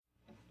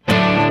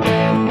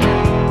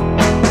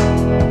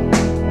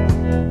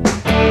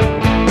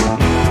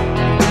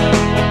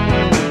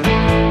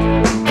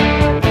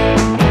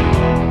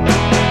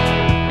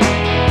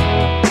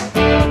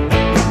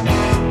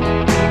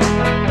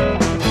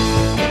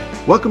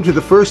Welcome to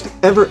the first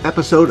ever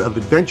episode of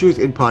Adventures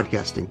in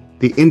Podcasting,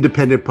 the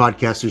independent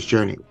podcaster's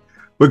journey.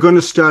 We're going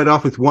to start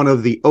off with one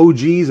of the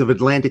OGs of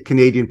Atlantic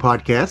Canadian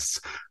podcasts,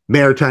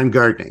 Maritime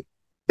Gardening.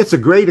 It's a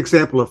great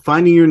example of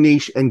finding your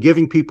niche and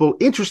giving people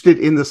interested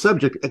in the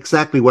subject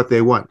exactly what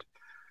they want.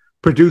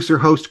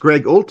 Producer-host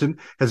Greg Auton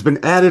has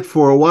been at it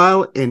for a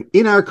while, and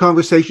in our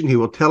conversation, he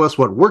will tell us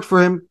what worked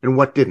for him and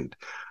what didn't.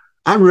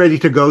 I'm ready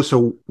to go,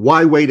 so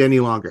why wait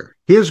any longer?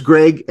 Here's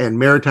Greg and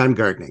Maritime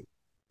Gardening.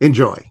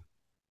 Enjoy.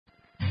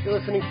 You're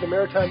listening to the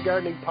Maritime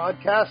Gardening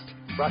Podcast,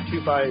 brought to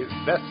you by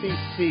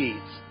Vessi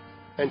Seeds.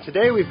 And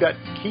today we've got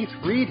Keith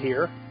Reed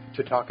here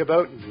to talk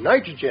about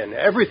nitrogen,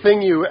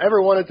 everything you ever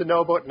wanted to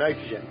know about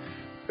nitrogen.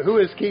 Who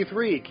is Keith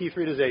Reed? Keith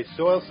Reed is a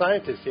soil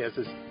scientist. He has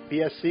his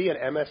BSc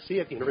and MSc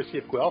at the University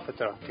of Guelph.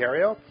 It's in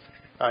Ontario.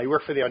 He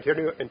worked for the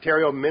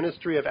Ontario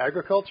Ministry of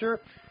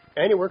Agriculture,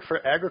 and he worked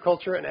for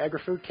Agriculture and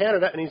Agri-Food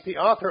Canada, and he's the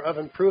author of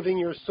Improving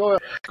Your Soil.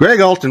 Greg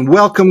Auton,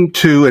 welcome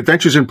to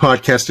Adventures in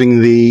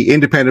Podcasting, the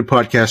independent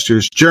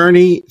podcaster's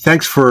journey.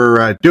 Thanks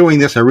for doing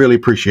this. I really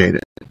appreciate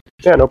it.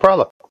 Yeah, no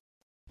problem.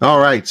 All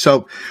right.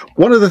 So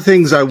one of the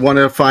things I want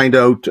to find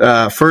out,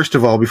 first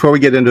of all, before we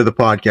get into the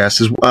podcast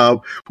is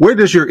where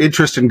does your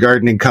interest in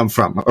gardening come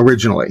from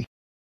originally?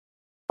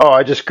 Oh,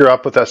 I just grew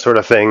up with that sort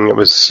of thing. It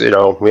was,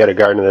 we had a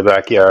garden in the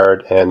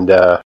backyard, and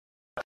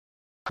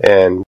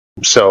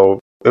so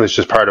it was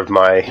just part of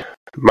my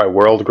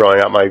world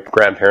growing up. My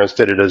grandparents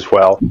did it as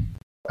well.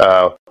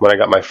 When I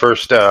got my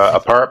first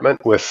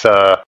apartment with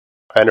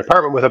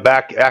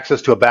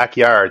access to a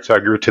backyard, so I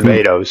grew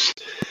tomatoes.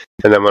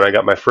 And then when I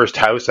got my first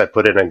house, I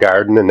put in a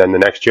garden, and then the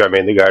next year I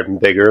made the garden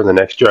bigger, and the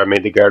next year I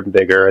made the garden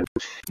bigger, and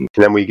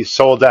then we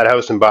sold that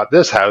house and bought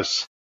this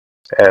house,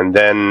 and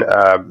then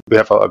we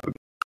have a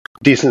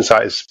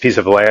decent-sized piece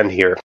of land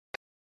here.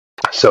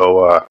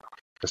 So I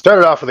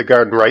started off with a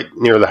garden right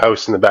near the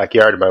house in the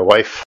backyard, and my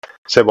wife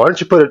said, "Why don't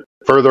you put it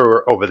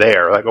further over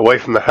there, like away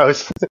from the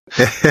house?"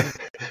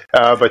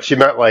 But she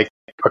meant like,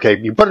 okay,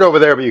 you put it over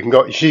there, but you can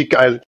go.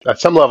 At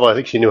some level, I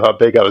think she knew how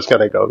big I was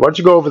going to go. Why don't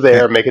you go over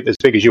there and make it as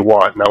big as you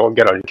want, and I won't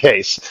get on your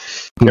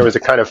case. There was a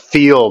kind of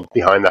field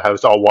behind the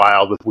house, all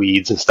wild with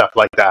weeds and stuff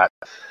like that.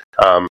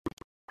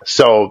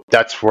 So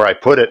that's where I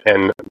put it,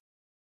 and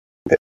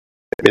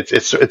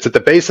it's at the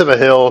base of a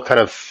hill, kind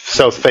of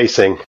south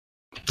facing.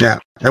 Yeah.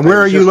 And where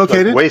are you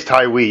located? Like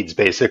waist-high weeds,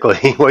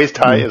 basically.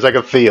 Waist-high is like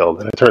a field,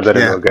 and it turns that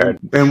into a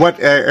garden. And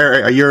what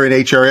area? You're in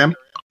HRM?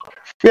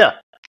 Yeah,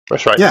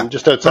 that's right. Yeah. I'm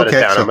just outside of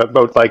town. I'm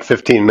about like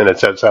 15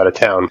 minutes outside of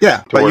town.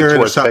 Yeah, but you're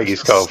in a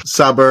Peggy's Cove.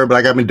 suburb,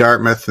 like I'm in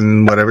Dartmouth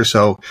and whatever.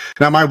 So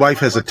now my wife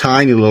has a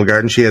tiny little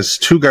garden. She has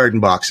 2 garden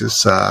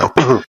boxes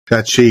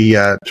that she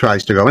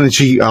tries to go. And then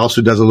she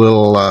also does a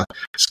little,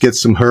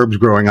 gets some herbs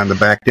growing on the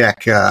back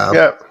deck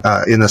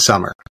in the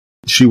summer.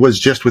 She was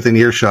just within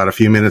earshot a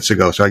few minutes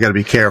ago, so I got to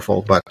be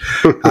careful. But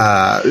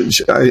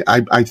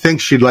I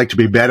think she'd like to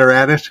be better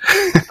at it.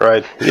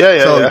 Right?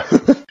 Yeah.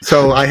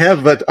 So I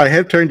have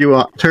turned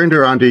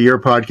her onto your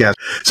podcast.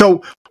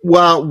 So,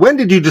 when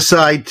did you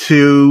decide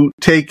to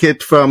take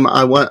it from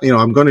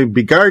I'm going to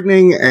be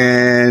gardening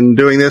and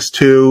doing this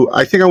to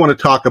I think I want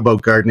to talk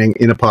about gardening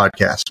in a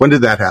podcast? When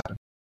did that happen?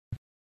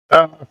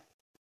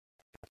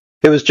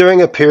 It was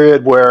during a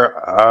period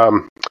where I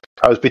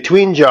was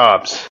between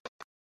jobs.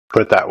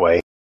 Put it that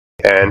way.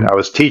 And I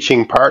was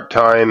teaching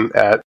part-time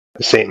at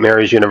St.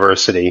 Mary's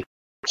University,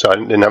 so I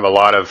didn't have a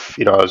lot of,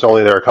 I was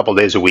only there a couple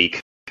days a week.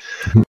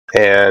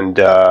 And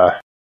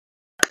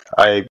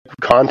I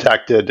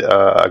contacted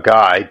a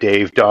guy,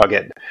 Dave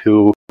Doggett,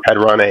 who had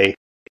run a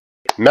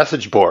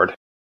message board.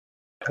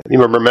 You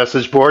remember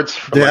message boards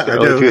from the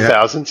early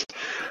 2000s?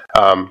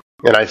 Yeah.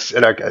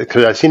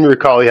 Because I seem to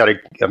recall he had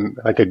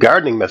a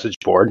gardening message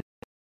board.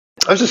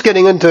 I was just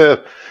getting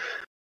into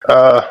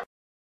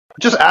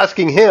just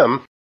asking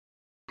him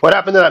what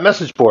happened to that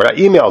message board. I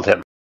emailed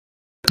him,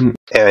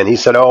 and he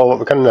said, "Oh,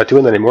 we're kind of not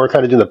doing that anymore. We're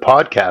kind of doing the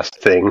podcast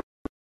thing."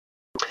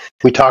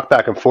 We talked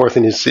back and forth,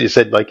 and he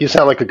said, "Like, you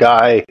sound like a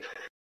guy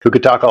who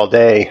could talk all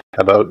day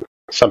about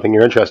something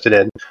you're interested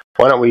in.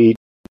 Why don't we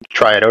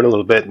try it out a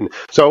little bit?" And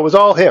so it was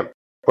all him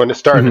when it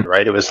started,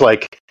 right? It was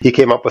like he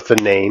came up with the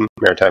name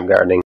Maritime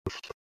Gardening,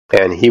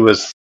 and he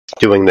was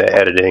doing the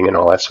editing and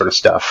all that sort of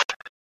stuff.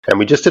 And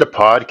we just did a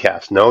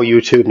podcast, no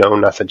YouTube, no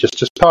nothing, just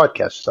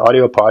podcast, just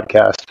audio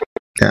podcast.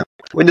 Yeah,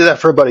 we did that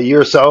for about a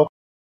year or so.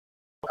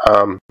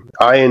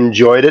 I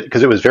enjoyed it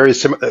because it was very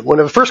similar. One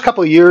of the first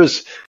couple of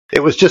years,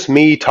 it was just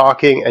me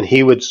talking, and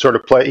he would sort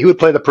of play. He would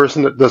play the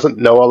person that doesn't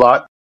know a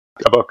lot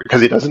about,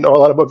 because he doesn't know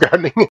a lot about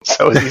gardening,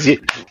 so it's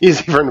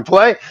easy for him to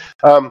play.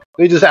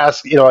 We just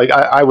ask,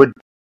 I would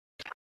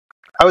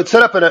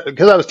set up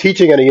because I was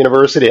teaching at a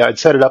university. I'd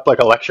set it up like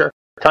a lecture.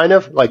 Kind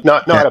of like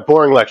not a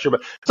boring lecture,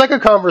 but it's like a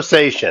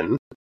conversation.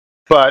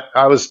 But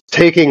I was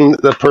taking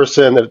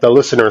the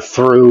listener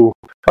through.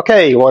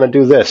 Okay, you want to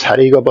do this? How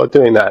do you go about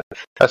doing that?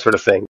 That sort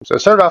of thing. So I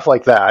started off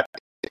like that,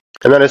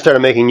 and then I started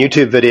making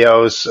YouTube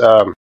videos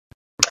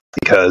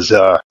because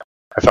I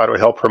thought it would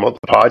help promote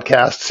the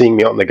podcast, seeing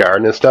me out in the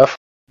garden and stuff.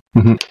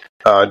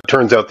 Mm-hmm.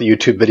 Turns out the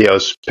YouTube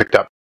videos picked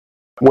up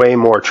way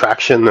more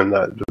traction than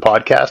the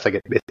podcast. Like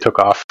it took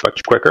off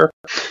much quicker.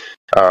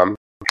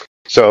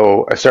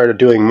 So I started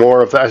doing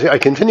more of that. I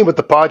continued with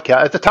the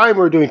podcast. At the time,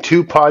 we were doing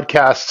 2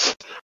 podcasts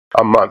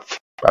a month,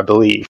 I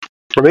believe,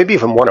 or maybe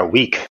even 1 a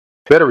week.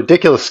 We had a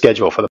ridiculous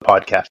schedule for the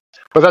podcast,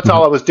 but that's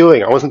all I was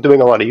doing. I wasn't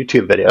doing a lot of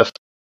YouTube videos.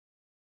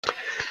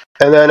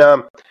 And then,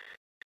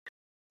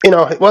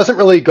 it wasn't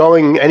really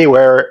going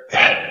anywhere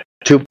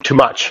too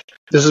much.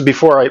 This is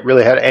before I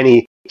really had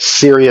any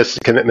serious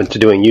commitment to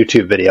doing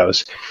YouTube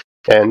videos.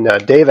 And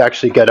Dave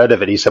actually got out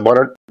of it. He said,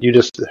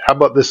 how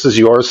about this is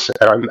yours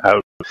and I'm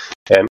out.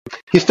 And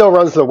he still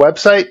runs the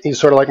website. He's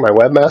sort of like my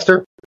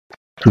webmaster.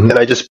 And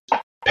I just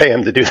pay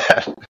him to do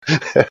that.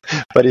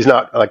 But he's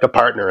not like a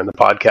partner in the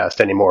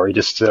podcast anymore. He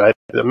just said,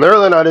 I'm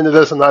really not into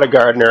this. I'm not a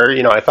gardener.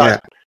 I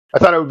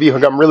thought it would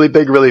become really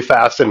big really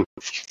fast, and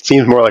it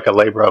seems more like a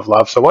labor of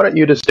love. So why don't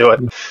you just do it?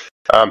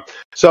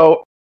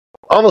 So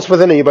almost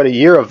within about a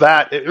year of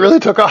that, it really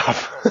took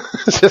off.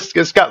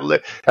 It's got,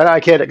 and I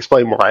can't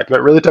explain why, but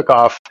it really took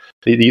off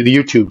the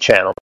YouTube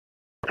channel.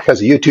 Because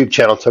the YouTube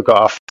channel took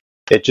off,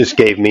 it just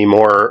gave me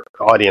more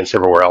audience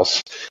everywhere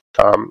else.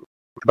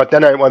 But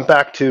then I went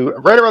back to,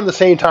 right around the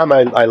same time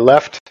I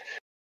left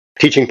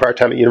teaching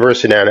part-time at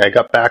university, and I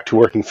got back to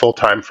working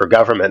full-time for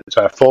government.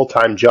 So I had a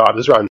full-time job.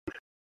 This was around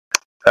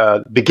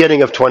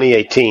beginning of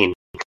 2018.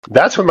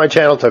 That's when my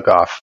channel took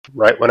off,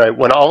 right?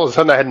 When all of a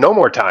sudden I had no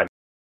more time.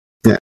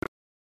 Yeah.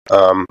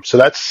 So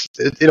that's,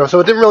 so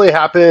it didn't really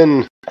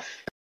happen.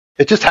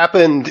 It just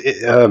happened.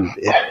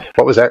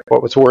 What was that?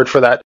 What was the word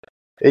for that?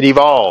 It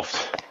evolved.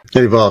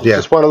 It evolved, yeah.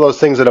 It's one of those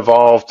things that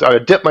evolved. I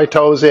dipped my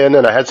toes in,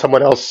 and I had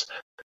someone else.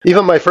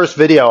 Even my first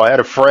video, I had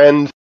a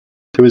friend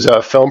who was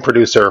a film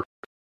producer,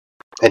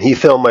 and he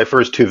filmed my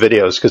first 2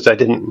 videos because I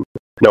didn't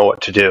know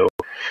what to do.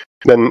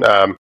 Then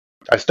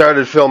I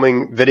started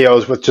filming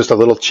videos with just a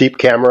little cheap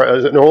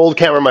camera, an old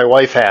camera my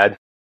wife had,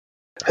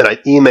 and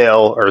I'd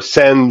email or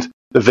send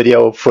the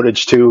video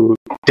footage to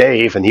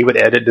Dave, and he would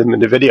edit them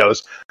into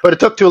videos. But it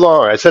took too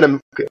long. I sent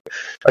him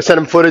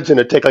footage, and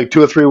it'd take like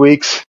 2 or 3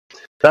 weeks.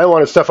 And I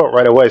wanted stuff out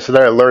right away, so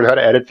then I learned how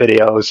to edit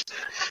videos.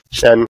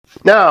 And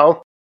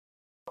now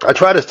I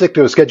try to stick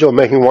to a schedule of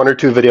making 1 or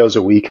 2 videos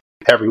a week,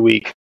 every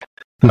week,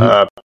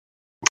 and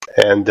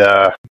 1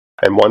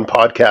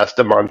 podcast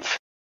a month.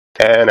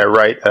 And I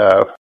write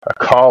a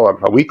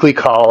weekly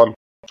column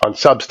on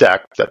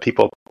Substack that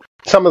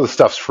some of the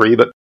stuff's free,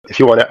 but if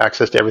you want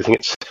access to everything,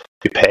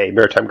 you pay.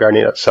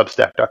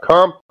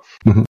 maritimegardening.substack.com.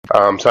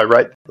 So I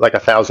write like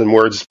 1,000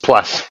 words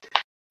plus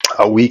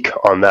a week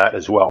on that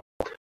as well.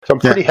 So I'm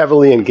pretty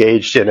heavily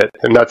engaged in it,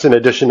 and that's in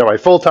addition to my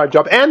full-time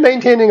job and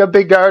maintaining a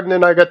big garden,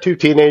 and I got 2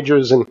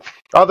 teenagers and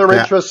other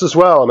interests as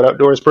well. I'm an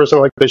outdoors person,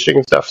 like fishing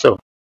and stuff, so,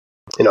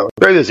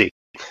 very busy.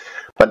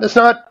 But it's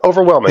not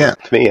overwhelming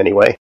to me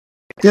anyway.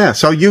 Yeah,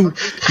 so you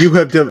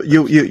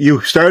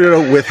started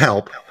out with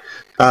help,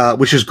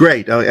 which is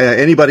great.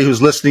 Anybody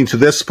who's listening to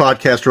this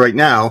podcast right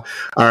now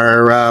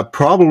are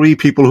probably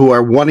people who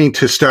are wanting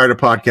to start a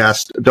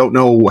podcast, don't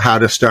know how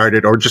to start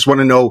it, or just want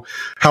to know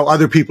how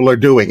other people are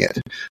doing it.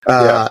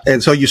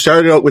 And so you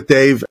started out with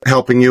Dave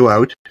helping you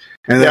out,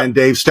 and then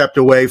Dave stepped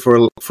away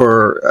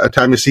for a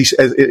time. Is he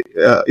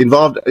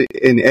involved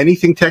in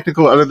anything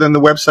technical other than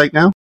the website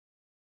now?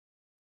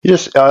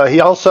 He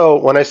also,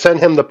 when I send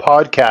him the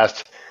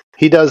podcast,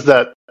 he does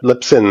that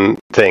Lipson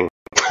thing.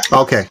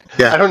 Okay.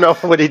 Yeah. I don't know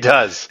what he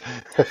does.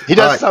 He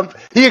does something.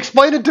 He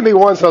explained it to me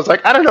once, and I was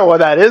like, I don't know what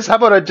that is. How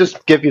about I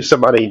just give you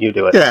some money and you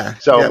do it? Yeah.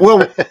 So,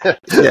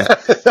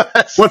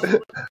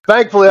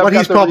 thankfully, what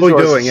he's probably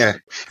doing. Yeah.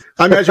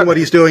 I imagine what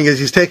he's doing is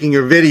he's taking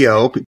your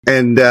video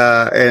and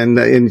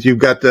you've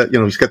got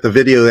he's got the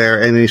video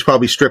there, and then he's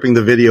probably stripping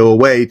the video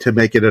away to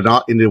make it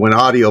into an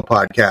audio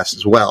podcast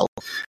as well.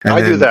 And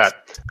I do that.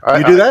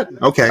 You do that?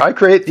 Okay. I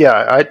create.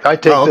 I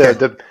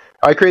take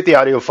I create the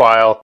audio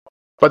file.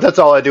 But that's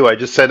all I do. I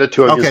just send it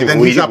to him. Okay, then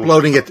he's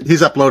uploading it.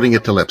 He's uploading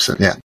it to Lipson.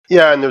 Yeah.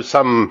 Yeah, and there's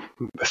some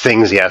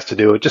things he has to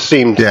do. It just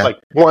seemed like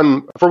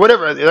one for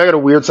whatever. I got a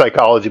weird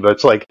psychology, but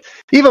it's like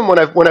even when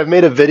I've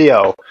made a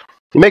video,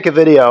 you make a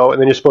video and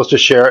then you're supposed to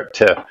share it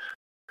to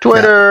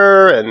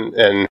Twitter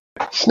and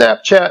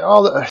Snapchat.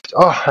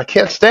 I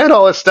can't stand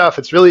all this stuff.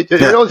 It's really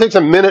it only takes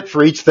a minute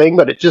for each thing,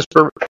 but it just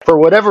for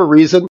whatever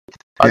reason,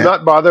 I'm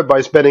not bothered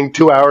by spending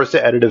 2 hours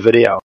to edit a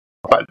video.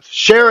 But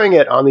sharing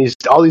it on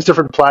all these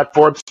different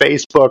platforms,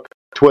 Facebook,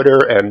 Twitter,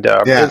 and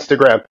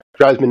Instagram,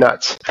 drives me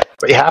nuts.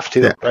 But you have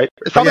to, right?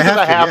 It's probably because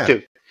I have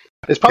to.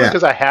 It's probably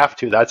because I have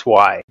to. That's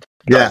why it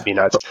drives me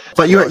nuts.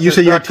 But you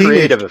said you have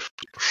teenagers.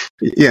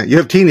 Yeah, you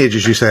have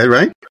teenagers. You said,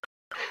 right?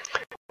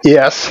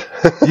 Yes.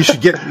 you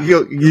should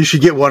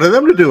get one of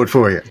them to do it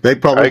for you. They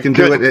probably can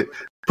do it.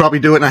 Probably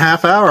do it in a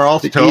half hour. All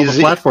the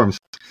platforms.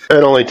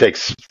 It only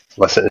takes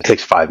less than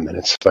 5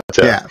 minutes. But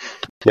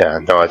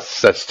no,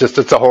 it's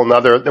a whole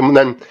nother. And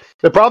then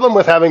the problem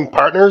with having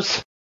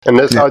partners, and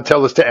this I would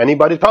tell this to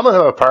anybody. The problem with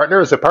having a partner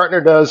is the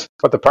partner does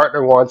what the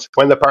partner wants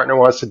when the partner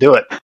wants to do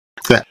it.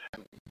 Yeah.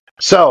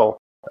 So,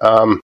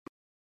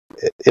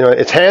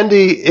 it's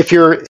handy if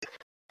you're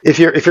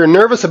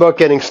nervous about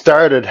getting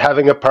started.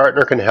 Having a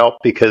partner can help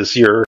because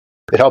you're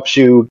It helps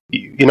you.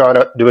 You're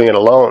not doing it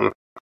alone,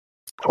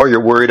 or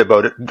you're worried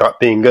about it not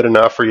being good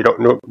enough, or you don't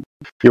know.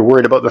 You're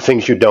worried about the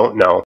things you don't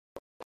know.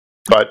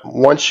 But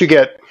once you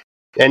get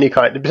any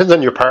kind, it depends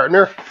on your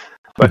partner.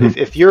 But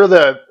if you're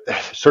the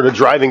sort of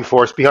driving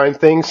force behind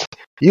things,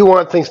 you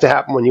want things to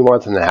happen when you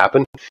want them to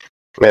happen.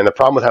 And the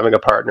problem with having a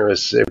partner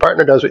is your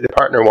partner does what your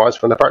partner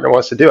wants when the partner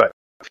wants to do it.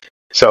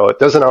 So it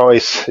doesn't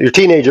always. Your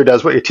teenager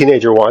does what your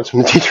teenager wants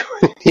when the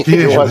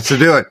teenager wants to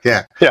do it.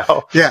 Yeah,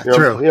 true.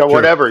 True.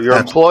 Whatever. Your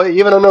employee,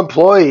 even an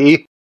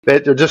employee,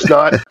 they're just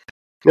not.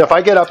 If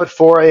I get up at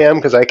 4 a.m.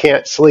 because I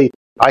can't sleep,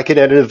 I can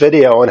edit a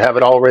video and have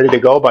it all ready to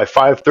go by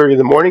 5:30 in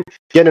the morning.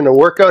 Get in a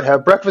workout,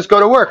 have breakfast, go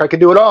to work. I can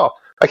do it all.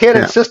 I can't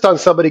insist on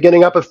somebody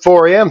getting up at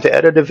 4 a.m. to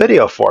edit a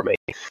video for me.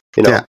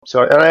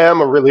 So, and I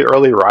am a really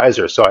early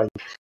riser, so I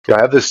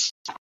have this.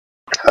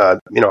 I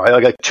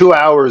like 2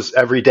 hours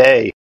every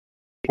day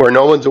where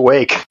no one's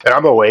awake and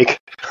I'm awake,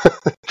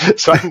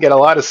 so I can get a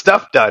lot of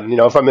stuff done.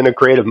 If I'm in a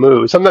creative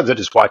mood, sometimes I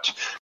just watch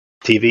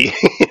TV.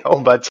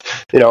 But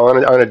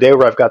on a day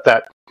where I've got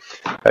that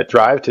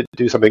drive to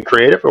do something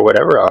creative or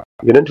whatever, I'll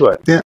get into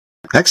it. Yeah,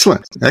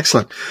 excellent.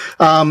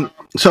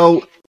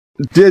 So,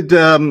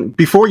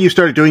 before you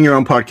started doing your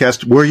own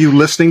podcast, were you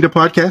listening to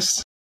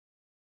podcasts?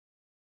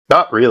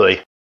 Not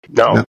really.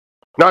 No.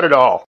 Not at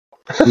all.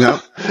 No.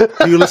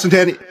 Do you listen to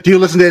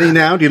any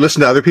now? Do you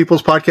listen to other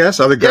people's podcasts,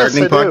 other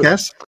gardening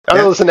podcasts? I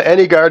don't listen to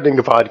any gardening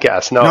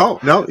podcast. No.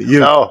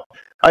 No.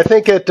 I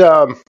think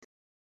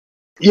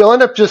you'll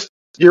end up just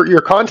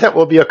your content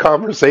will be a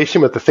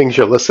conversation with the things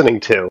you're listening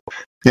to.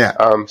 Yeah.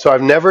 So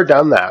I've never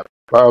done that.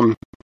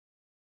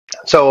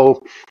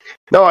 So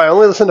no, I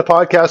only listen to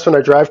podcasts when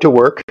I drive to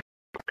work,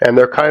 and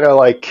they're kind of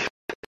like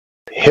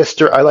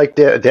history. I like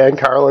Dan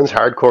Carlin's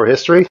Hardcore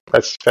History.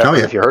 That's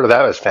if you heard of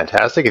that, it's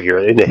fantastic. If you're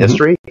into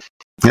history,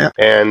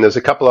 And there's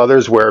a couple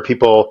others where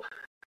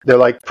they're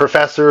like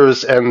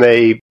professors, and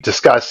they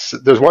discuss.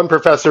 There's one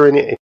professor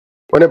when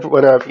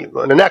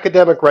an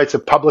academic writes a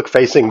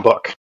public-facing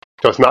book,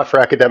 so it's not for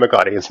academic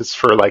audience. It's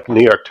for like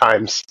New York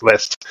Times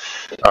list.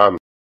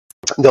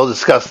 They'll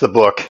discuss the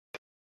book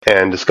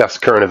and discuss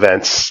current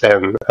events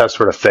and that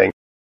sort of thing.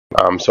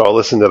 So I'll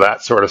listen to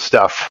that sort of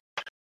stuff.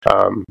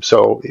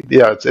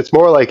 It's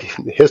more like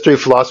history,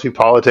 philosophy,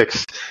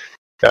 politics.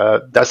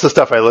 That's the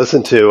stuff I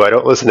listen to. I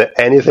don't listen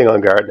to anything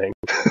on gardening.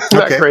 Isn't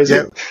that crazy?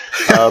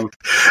 Yeah.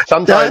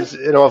 Sometimes,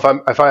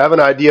 if I have an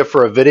idea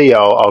for a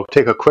video, I'll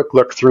take a quick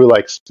look through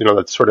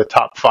the sort of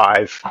top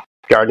 5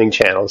 gardening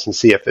channels and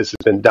see if this has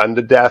been done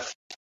to death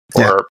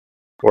or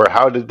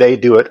how did they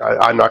do it.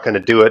 I'm not going to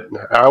do it.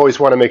 I always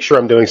want to make sure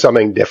I'm doing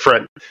something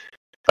different.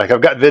 Like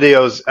I've got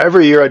videos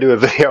every year. I do a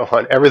video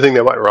on everything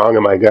that went wrong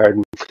in my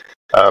garden.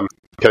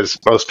 Because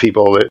most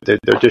people,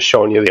 they're just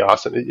showing you the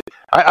awesome.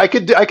 I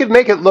could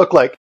make it look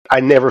like I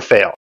never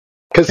fail,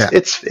 because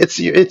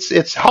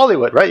it's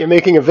Hollywood, right? You're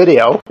making a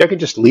video, I can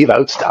just leave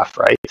out stuff,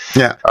 right?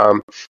 Yeah.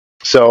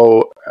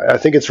 So I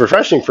think it's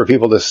refreshing for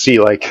people to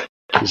see like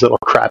these little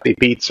crappy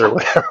beats or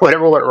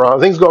whatever went wrong.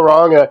 Things go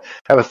wrong. I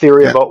have a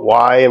theory about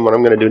why and what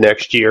I'm going to do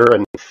next year,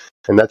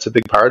 and that's a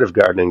big part of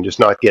gardening. Just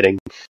not getting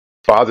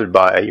bothered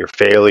by your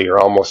failure.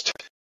 Almost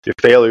your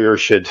failure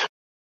should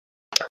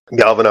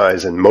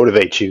galvanize and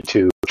motivate you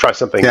to try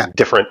something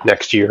different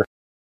next year.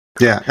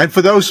 Yeah, and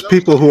for those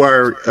people who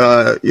are,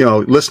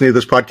 listening to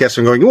this podcast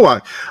and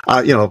going,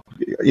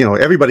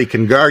 everybody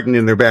can garden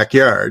in their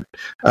backyard.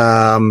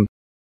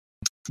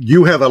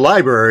 You have a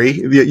library.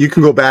 You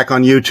can go back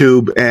on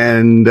YouTube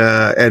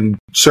and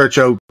search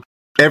out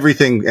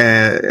everything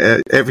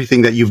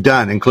that you've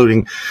done,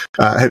 including,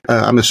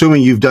 I'm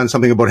assuming you've done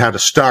something about how to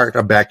start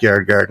a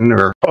backyard garden,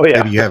 or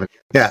maybe you haven't.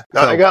 Yeah.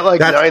 No, I got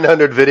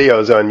 900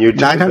 videos on YouTube.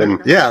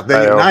 900? Yeah,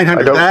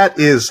 900. That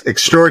is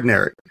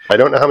extraordinary. I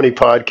don't know how many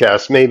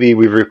podcasts. Maybe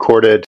we've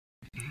recorded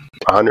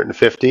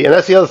 150. And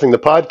that's the other thing. The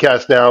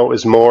podcast now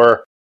is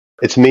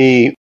it's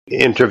me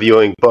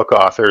interviewing book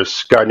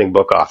authors, gardening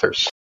book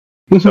authors.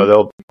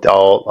 So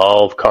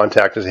I'll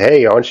contact and say,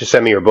 hey, why don't you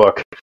send me your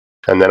book?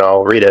 And then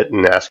I'll read it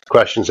and ask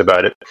questions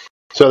about it.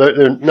 So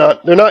they're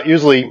not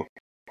usually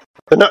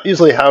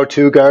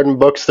how-to garden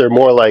books. They're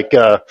more like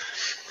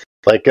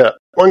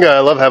one guy I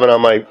love having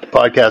on my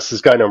podcast,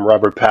 this guy named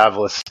Robert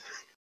Pavlis,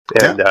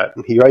 and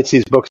he writes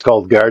these books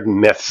called Garden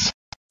Myths.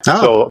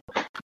 So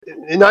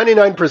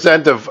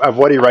 99% of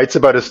what he writes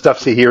about is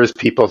stuff he hears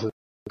people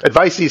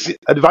advice he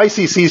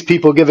sees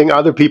people giving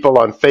other people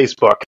on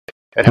Facebook.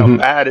 And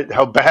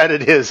how bad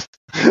it is,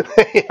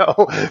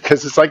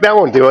 because it's like that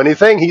won't do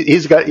anything.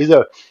 He's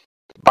a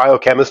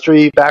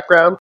biochemistry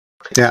background,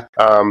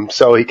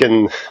 so he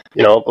can,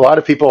 a lot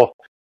of people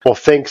will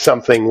think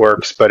something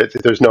works, but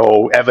there's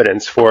no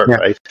evidence for it,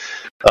 right?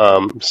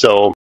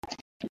 So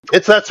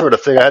it's that sort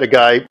of thing. I had a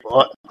guy.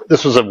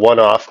 This was a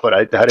one-off, but I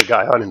had a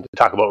guy on to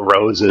talk about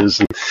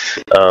roses and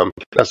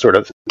that sort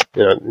of.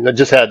 I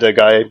just had a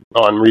guy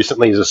on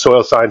recently. He's a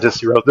soil scientist.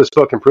 He wrote this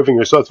book, Improving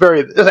Your Soil.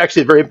 It's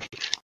actually very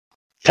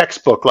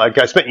textbook. Like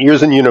I spent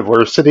years in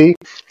university.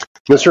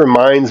 This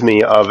reminds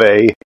me of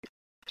the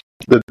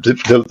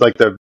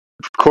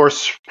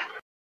course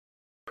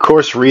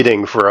course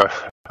reading for a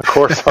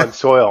course on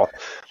soil,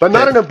 but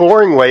not in a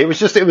boring way. It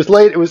was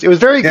laid. It was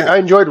very. I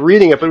enjoyed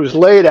reading it, but it was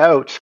laid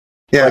out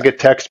like a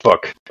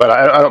textbook. But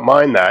I don't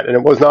mind that, and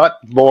it was not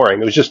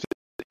boring. It was just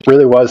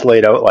really was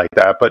laid out like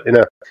that. But in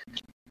a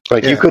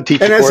you could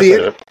teach a course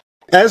in it.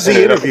 As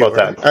the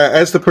interviewer,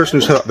 as the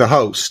person who's the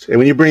host, and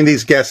when you bring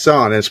these guests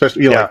on, and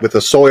especially like with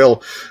a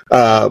soil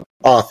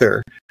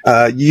author,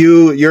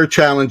 your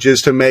challenge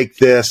is to make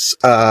this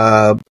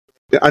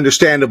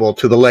understandable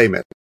to the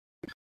layman.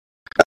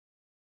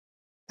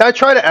 I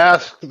try to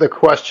ask the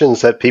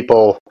questions that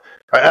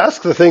I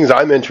ask the things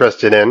I'm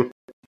interested in.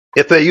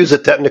 If they use a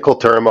technical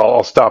term,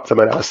 I'll stop them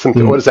and ask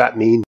them, what does that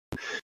mean?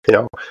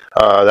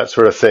 That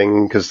sort of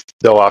thing, because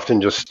they'll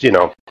often just,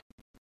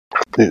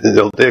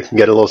 they can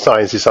get a little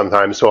sciencey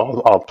sometimes.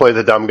 So I'll play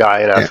the dumb guy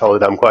and ask all the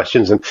dumb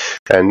questions and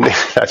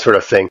that sort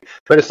of thing.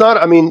 But it's not,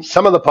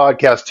 some of the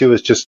podcast too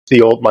is just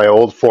my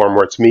old form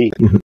where it's me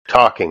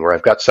talking, where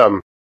I've got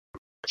some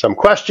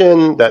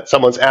question that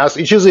someone's asked.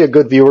 It's usually a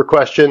good viewer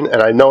question,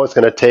 and I know it's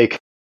going to take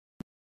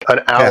an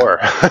hour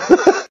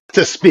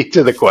to speak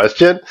to the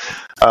question.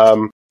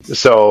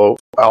 So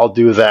I'll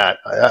do that.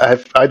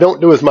 I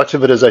don't do as much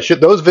of it as I should.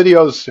 Those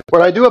videos,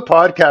 when I do a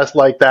podcast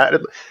like that,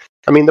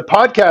 the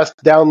podcast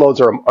downloads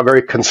are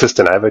very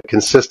consistent. I have a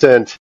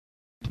consistent,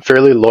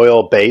 fairly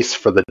loyal base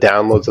for the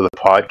downloads of the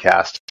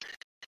podcast.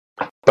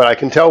 But I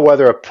can tell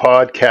whether a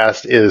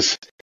podcast is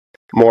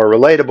more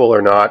relatable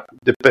or not,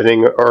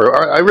 depending,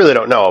 or I really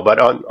don't know. But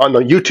on the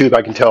YouTube,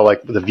 I can tell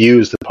like the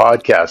views the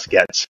podcast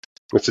gets.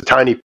 It's a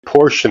tiny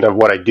portion of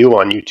what I do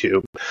on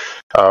YouTube.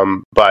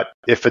 But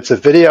if it's a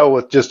video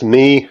with just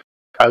me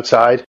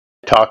outside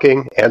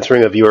talking,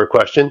 answering a viewer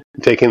question,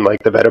 taking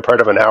like the better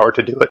part of an hour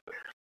to do it,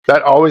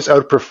 that always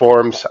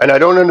outperforms, and I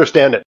don't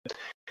understand it.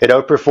 It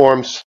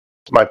outperforms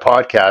my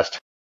podcast.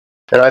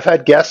 And I've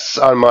had guests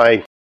on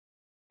my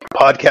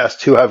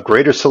podcast who have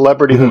greater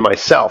celebrity than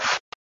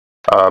myself.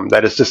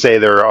 That is to say,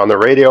 they're on the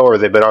radio, or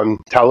they've been on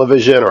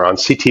television, or on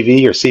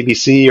CTV or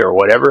CBC or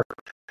whatever.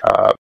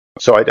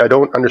 So I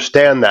don't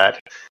understand that.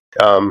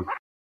 It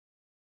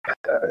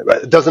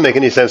doesn't make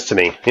any sense to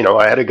me.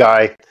 I had a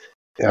guy,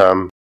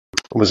 what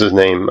was his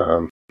name?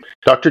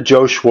 Dr.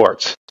 Joe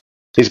Schwartz.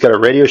 He's got a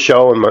radio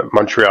show in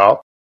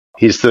Montreal.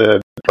 He's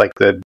the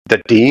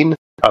dean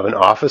of an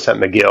office at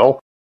McGill.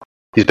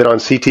 He's been on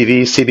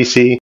CTV,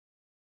 CBC.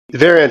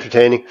 Very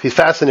entertaining. He's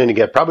fascinating to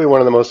get. Probably one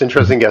of the most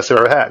interesting guests I've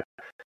ever had.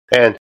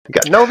 And it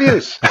got no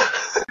views.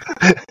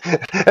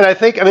 And I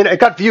think, it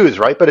got views,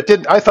 right? But it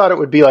didn't. I thought it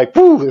would be like,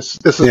 whoo, this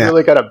is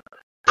really going to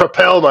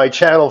propel my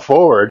channel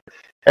forward.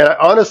 And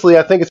honestly,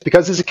 I think it's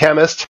because he's a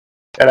chemist,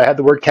 and I had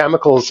the word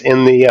chemicals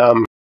in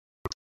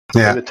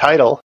the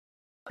title.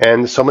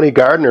 And so many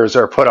gardeners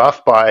are put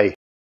off by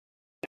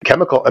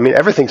chemical.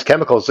 Everything's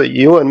chemicals. That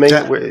you and me.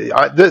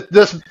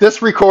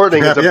 This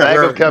recording is a bag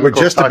of chemicals.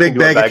 We're just a big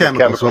bag of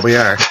chemicals. What we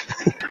are.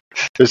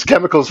 There's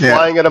chemicals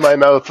flying out of my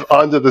mouth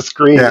onto the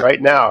screen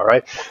right now,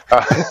 right?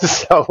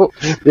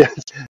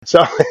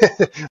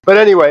 But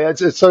anyway,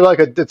 it's sort of like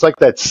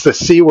that's the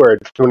C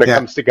word when it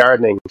comes to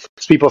gardening.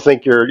 People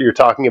think you're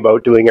talking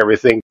about doing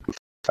everything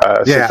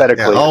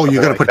synthetically. Oh,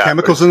 you're going to put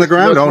chemicals in the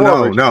ground?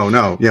 Oh, no.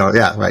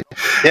 Right.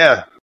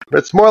 Yeah.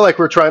 It's more like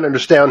we're trying to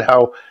understand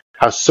how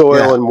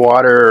soil and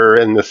water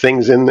and the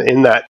things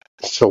in that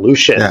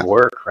solution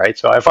work, right?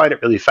 So I find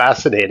it really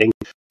fascinating,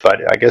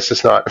 but I guess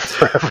it's not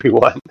for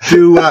everyone.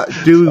 Do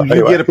you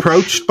get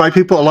approached by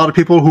people? A lot of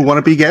people who want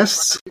to be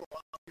guests?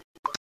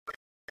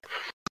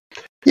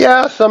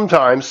 Yeah,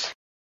 sometimes.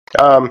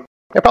 I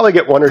probably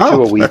get one or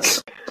two a week.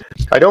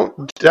 I don't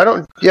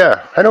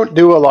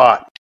do a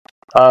lot.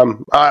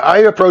 I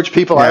approach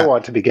people I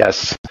want to be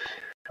guests.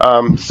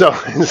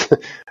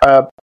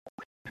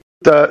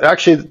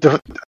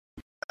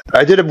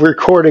 I did a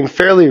recording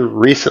fairly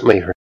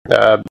recently.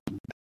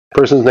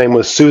 Person's name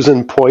was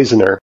Susan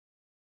Poisoner.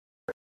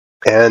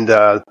 And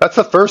that's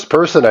the first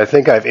person I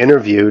think I've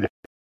interviewed.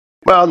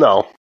 Well,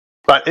 no.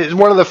 But it's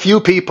one of the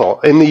few people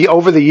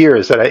over the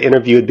years that I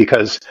interviewed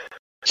because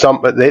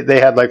they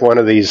had like one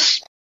of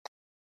these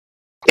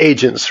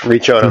agents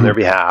reach out on their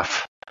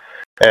behalf.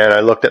 And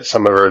I looked at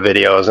some of her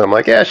videos, and I'm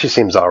like, yeah, she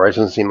seems all right.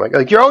 Doesn't seem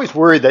like you're always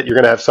worried that you're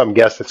going to have some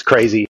guest that's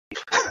crazy,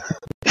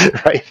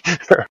 right?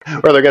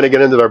 or they're going to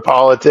get into their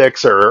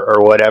politics or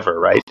whatever,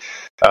 right?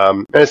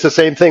 And it's the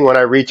same thing when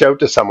I reach out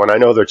to someone. I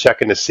know they're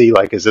checking to see,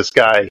 like, is this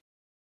guy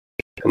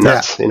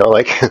nuts?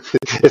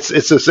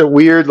 It's just a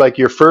weird, like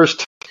your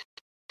first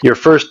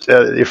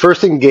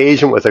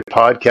engagement with a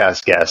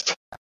podcast guest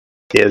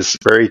is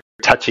very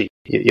touchy.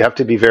 You have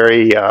to be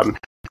very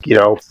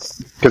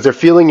because they're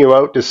feeling you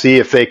out to see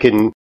if they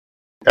can.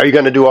 Are you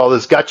going to do all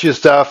this gotcha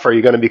stuff? Are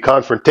you going to be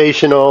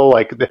confrontational?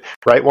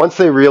 Right? Once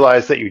they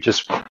realize that you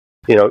just,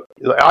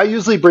 I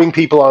usually bring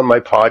people on my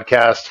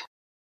podcast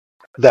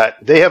that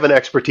they have an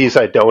expertise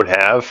I don't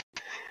have,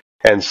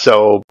 and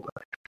so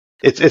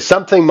it's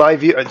something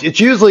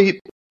it's usually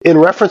in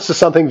reference to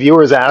something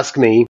viewers ask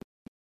me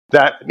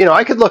that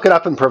I could look it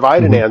up and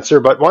provide an answer.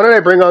 But why don't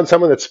I bring on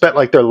someone that spent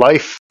like their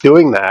life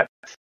doing that?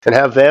 And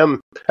have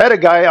them. I had a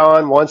guy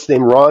on once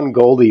named Ron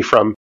Goldie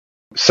from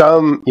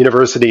some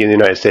university in the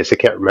United States. I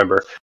can't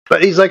remember,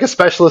 but he's like a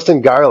specialist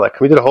in garlic.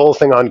 We did a whole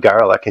thing on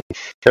garlic. And,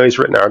 he's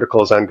written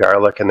articles on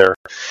garlic, and they're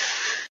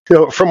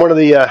from one of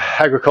the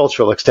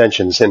agricultural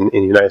extensions in the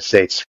United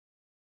States.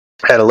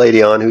 I had a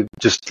lady on who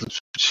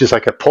she's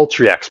like a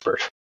poultry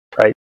expert,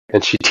 right?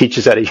 And she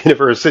teaches at a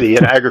university,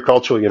 an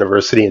agricultural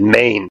university in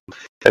Maine.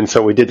 And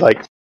so we did like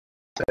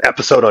an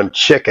episode on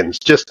chickens,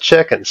 just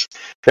chickens.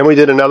 Then we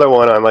did another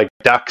one on like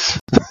ducks,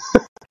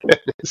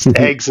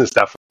 eggs and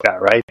stuff like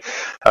that, right?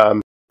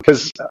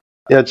 Because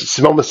it's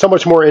so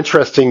much more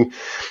interesting.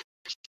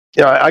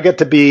 I get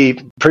to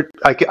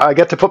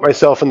put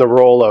myself in the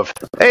role of,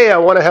 hey, I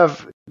want to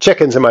have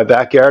chickens in my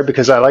backyard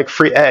because I like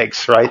free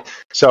eggs, right?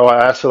 So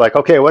I asked her, like,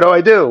 okay, what do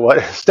I do?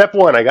 Step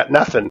one, I got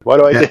nothing. What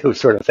do I do,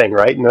 sort of thing,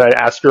 right? And then I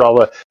ask her all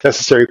the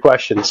necessary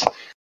questions.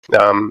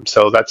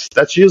 So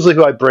that's usually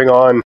who I bring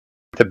on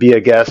to be a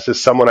guest, is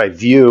someone I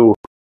view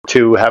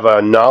to have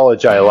a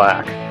knowledge I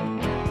lack.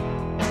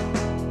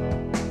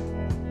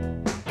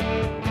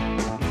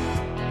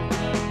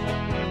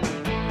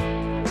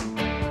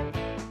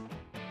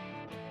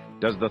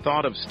 Does the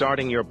thought of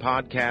starting your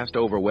podcast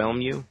overwhelm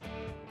you?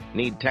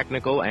 Need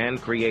technical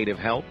and creative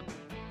help?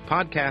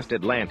 Podcast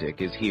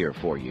Atlantic is here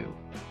for you.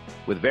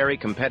 With very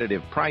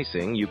competitive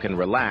pricing, you can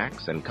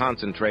relax and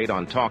concentrate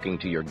on talking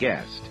to your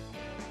guest.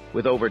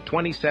 With over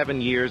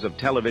 27 years of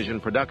television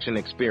production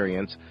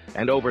experience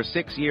and over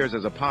 6 years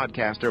as a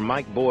podcaster,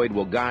 Mike Boyd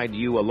will guide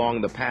you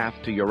along the path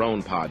to your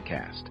own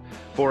podcast.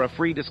 For a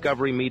free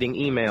discovery meeting,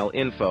 email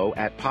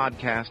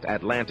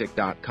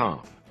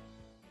info@podcastatlantic.com.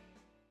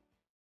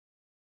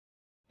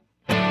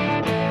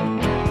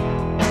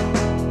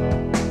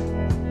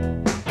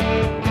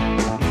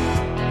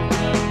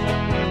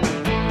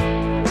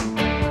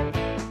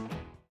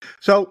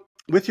 So,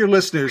 with your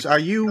listeners, are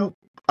you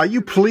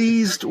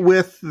pleased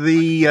with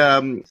the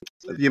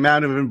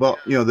amount of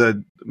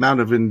the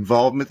amount of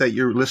involvement that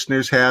your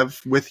listeners have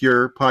with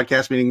your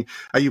podcast? Meaning,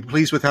 are you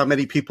pleased with how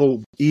many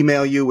people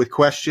email you with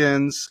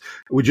questions?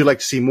 Would you like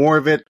to see more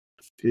of it?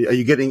 Are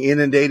you getting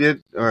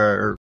inundated,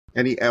 or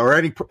any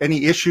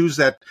issues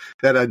that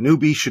a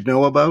newbie should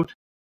know about?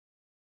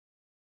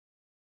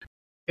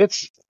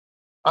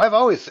 I've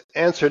always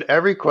answered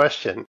every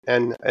question,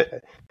 and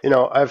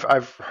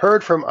I've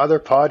heard from other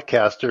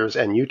podcasters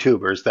and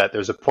YouTubers that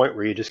there's a point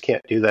where you just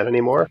can't do that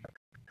anymore.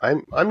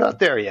 I'm not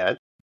there yet.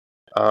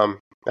 I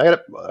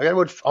got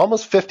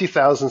almost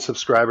 50,000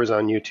 subscribers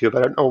on YouTube.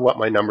 I don't know what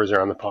my numbers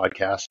are on the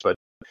podcast, but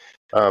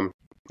I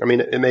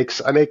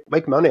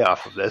make money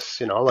off of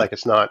this.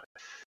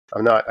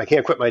 I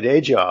can't quit my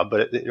day job,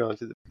 but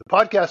the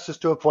podcast is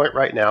to a point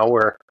right now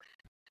where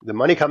the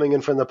money coming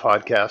in from the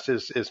podcast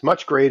is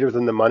much greater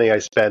than the money I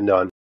spend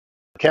on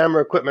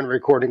camera equipment,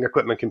 recording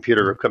equipment,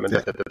 computer equipment.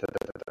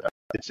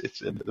 It's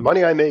the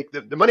money I make.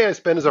 The money I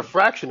spend is a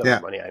fraction of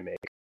the money I make.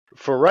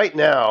 For right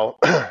now,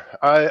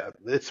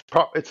 it's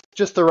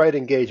just the right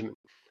engagement.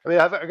 I mean,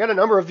 I've got a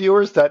number of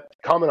viewers that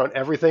comment on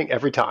everything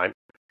every time,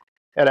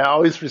 and I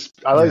always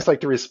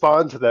like to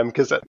respond to them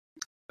because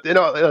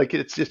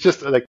it's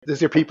just like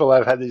these are people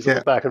I've had these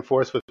little back and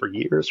forth with for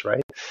years,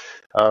 right?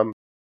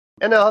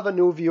 And I'll have a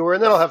new viewer,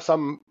 and then I'll have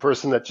some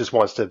person that just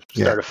wants to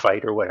start a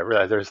fight or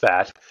whatever. There's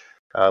that.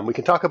 We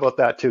can talk about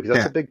that, too, because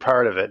that's a big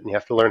part of it, and you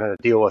have to learn how to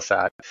deal with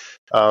that.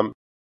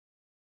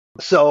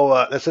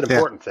 So that's an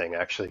important thing,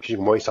 actually, because you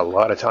can waste a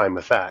lot of time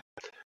with that.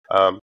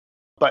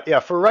 But,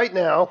 yeah, for right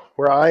now,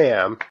 where I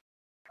am,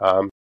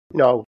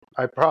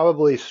 I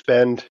probably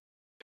spend,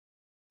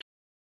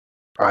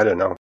 I don't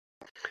know,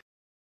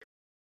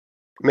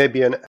 I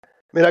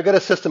got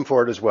a system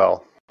for it as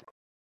well.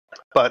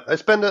 But I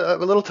spend a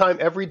little time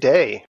every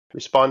day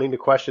responding to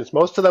questions.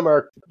 Most of them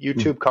are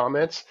YouTube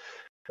comments.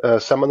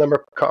 Some of them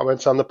are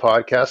comments on the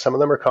podcast. Some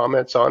of them are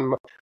comments on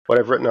what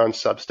I've written on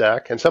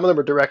Substack. And some of them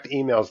are direct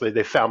emails.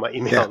 They found my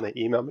email and they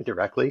emailed me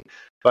directly.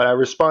 But I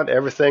respond to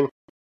everything.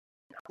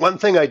 One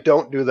thing I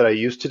don't do that I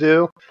used to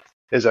do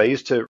is I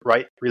used to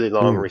write really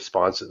long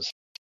responses.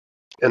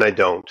 And I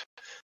don't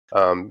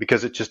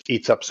because it just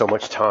eats up so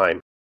much time.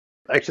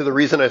 Actually, the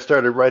reason I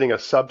started writing a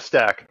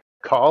Substack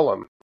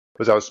column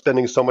was I was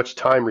spending so much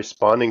time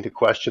responding to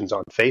questions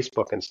on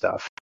Facebook and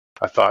stuff.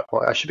 I thought,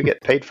 well, I should be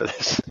getting paid for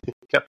this.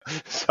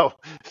 So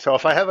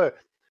if I have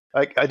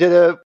I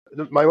did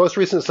my most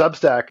recent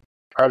Substack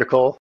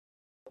article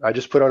I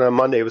just put on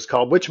Monday. It was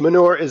called "Which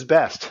Manure is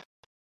Best?"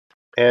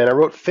 And I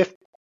wrote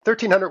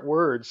 1,300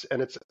 words,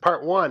 and it's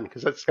part one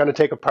because it's going to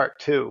take a part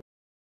two.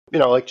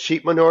 Like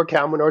sheep manure,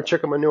 cow manure,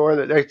 chicken manure.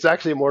 It's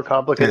actually a more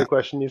complicated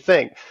question than you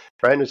think,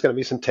 right? And there's going to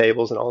be some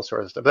tables and all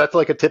sorts of stuff. But that's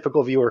like a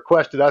typical viewer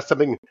question. That's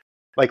something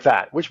like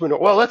that. Which manure?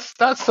 Well,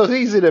 that's so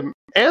easy to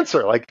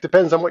answer. Like, it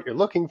depends on what you're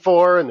looking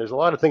for, and there's a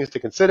lot of things to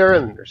consider,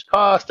 and there's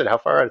cost, and how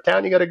far out of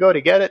town you got to go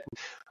to get it,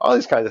 all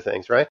these kinds of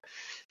things, right?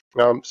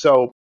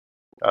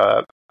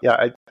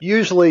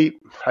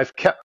 I've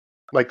kept,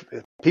 like,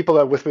 people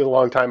that are with me a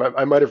long time,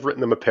 I might have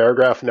written them a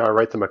paragraph, now I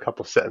write them a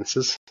couple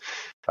sentences.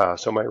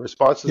 So my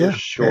responses are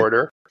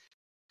shorter.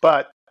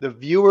 But the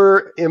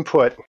viewer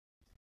input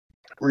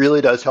really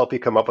does help you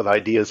come up with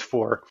ideas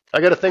for, I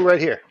got a thing right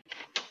here.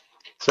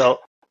 So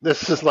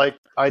this is like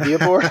idea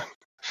board,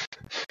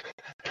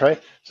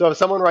 right? So if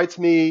someone writes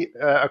me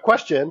a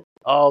question,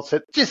 I'll say,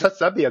 geez,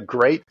 that'd be a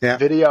great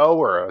video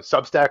or a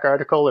Substack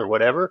article or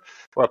whatever,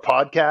 or a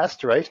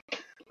podcast, right?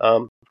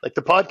 Like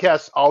the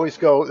podcasts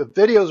the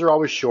videos are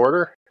always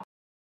shorter.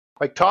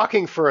 Like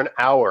talking for an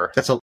hour,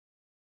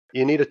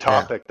 you need a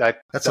topic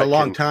that's a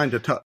long time to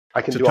talk.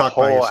 I can do a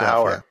whole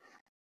hour.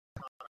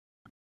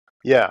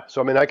 Yeah, so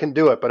I mean, I can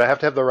do it, but I have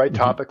to have the right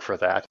topic for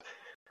that.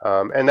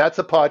 And that's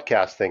a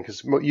podcast thing,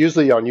 because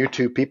usually on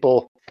YouTube,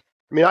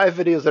 I have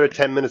videos that are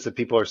 10 minutes that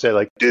people are saying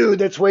like, dude,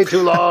 that's way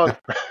too long.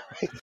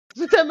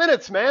 It's 10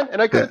 minutes, man.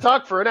 And I could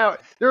talk for an hour.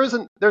 There's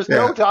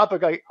no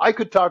topic. I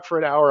could talk for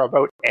an hour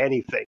about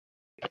anything.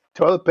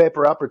 Toilet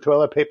paper up or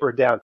toilet paper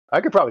down.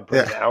 I could probably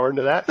put an hour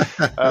into that.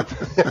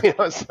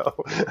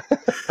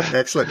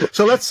 Excellent.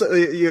 So let's,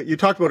 you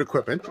talked about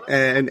equipment,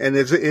 and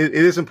it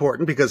is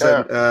important because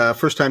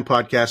first-time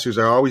podcasters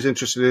are always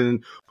interested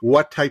in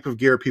what type of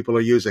gear people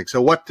are using.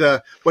 So what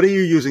are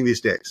you using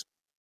these days?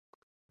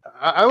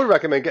 I would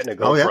recommend getting a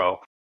GoPro,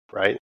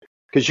 right?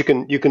 Because you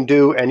can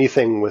do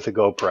anything with a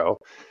GoPro.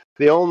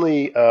 The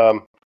only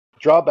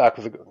drawback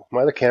with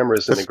my other camera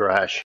is in the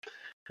garage,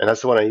 and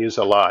that's the one I use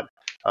a lot.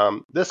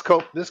 This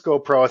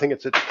GoPro, I think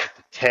it's a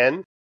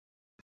 10.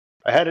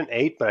 I had an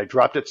 8, but I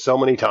dropped it so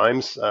many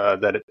times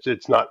that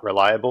it's not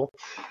reliable.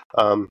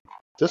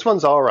 This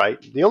one's all right.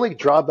 The only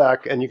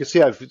drawback, and you can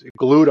see I've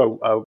glued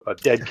a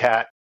dead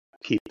cat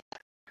keep.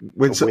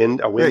 Wind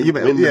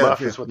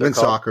muff is what they're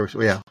called.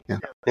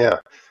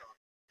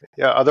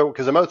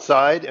 Because I'm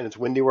outside and it's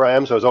windy where I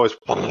am, so it's always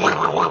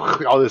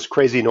all this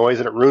crazy noise,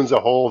 and it ruins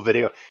the whole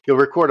video. You'll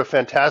record a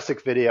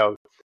fantastic video,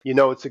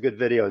 it's a good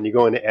video, and you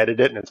go in to edit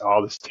it, and it's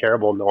all this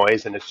terrible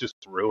noise, and it's just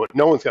ruined.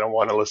 No one's going to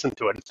want to listen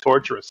to it. It's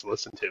torturous to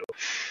listen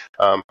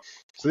to.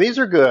 So these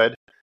are good,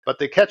 but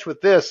the catch with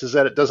this is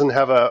that it doesn't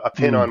have a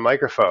pin-on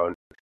microphone,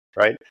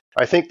 right?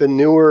 I think the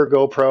newer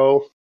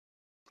GoPro,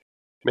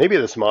 maybe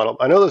this model,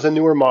 I know there's a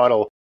newer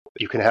model,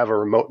 you can have a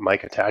remote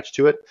mic attached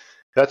to it.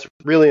 That's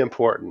really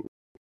important.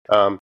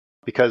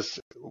 Because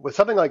with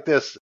something like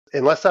this,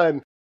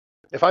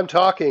 if I'm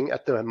talking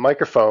at the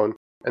microphone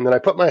and then I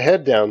put my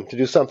head down to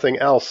do something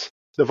else,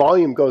 the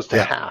volume goes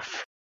to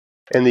half.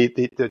 And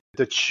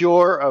the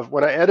chore of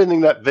when I'm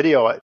editing that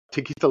video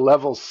to keep the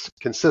levels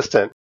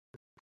consistent,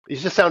 you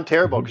just sound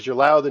terrible because you're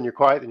loud and you're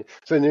quiet. And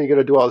so then you got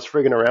to do all this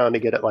frigging around to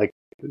get it like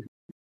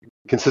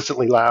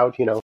consistently loud,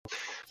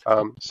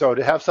 So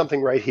to have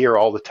something right here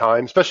all the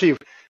time, especially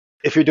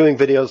if you're doing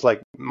videos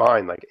like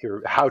mine, like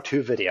your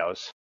how-to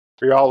videos,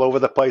 you're all over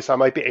the place. I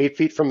might be 8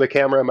 feet from the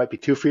camera. I might be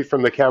 2 feet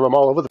from the camera. I'm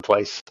all over the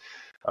place.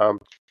 So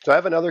I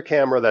have another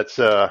camera that's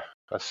a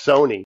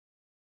Sony.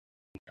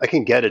 I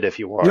can get it if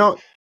you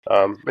want.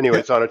 Anyway,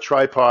 it's on a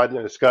tripod,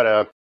 and it's got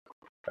a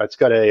I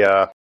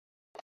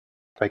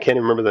can't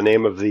even remember the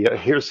name of the.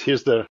 Here's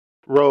the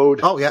Rode.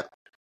 Oh yeah.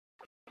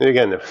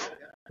 Again,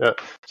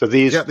 so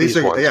these are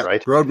ones,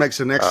 right? Rode makes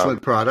an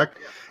excellent product.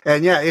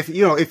 And if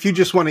you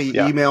just want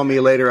to email me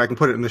later, I can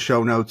put it in the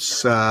show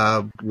notes.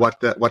 What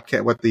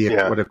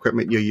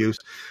equipment you use.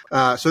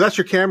 So that's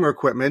your camera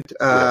equipment.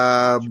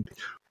 But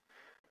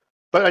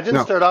I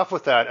didn't start off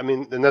with that. I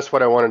mean, and that's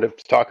what I wanted to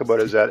talk about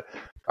is that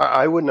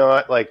I would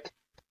not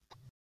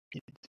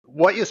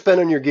what you spend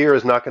on your gear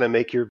is not going to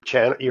make your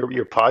channel,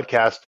 your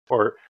podcast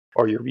or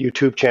your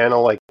YouTube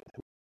channel. Like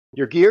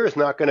your gear is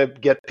not going to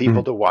get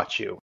people to watch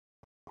you.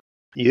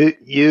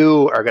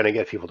 You are going to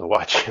get people to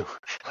watch you.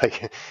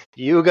 Like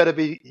you got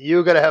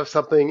to have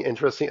something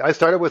interesting. I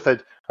started with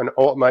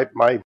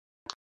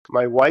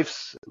my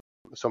wife's,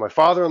 so my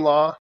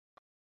father-in-law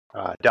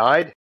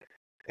died,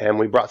 and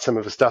we brought some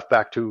of his stuff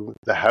back to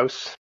the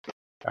house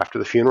after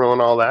the funeral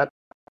and all that.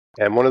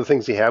 And one of the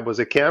things he had was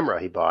a camera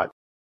he bought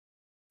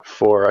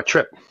for a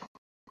trip,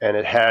 and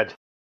it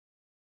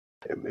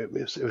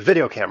was a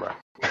video camera.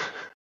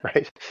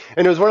 Right,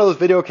 and it was one of those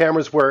video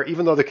cameras where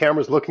even though the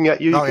camera's looking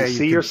at you, you can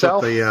see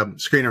yourself. Flip the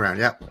screen around,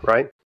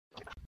 right.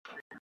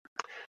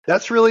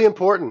 That's really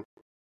important.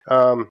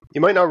 You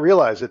might not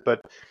realize it,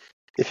 but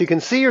if you can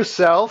see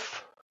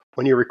yourself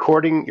when you're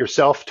recording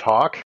yourself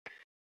talk,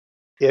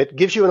 it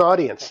gives you an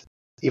audience,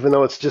 even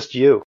though it's just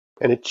you,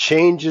 and it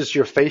changes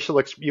your facial.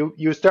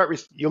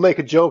 You'll make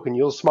a joke and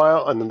you'll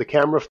smile, and then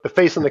the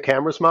face on the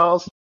camera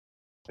smiles,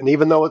 and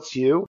even though it's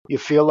you, you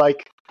feel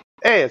like,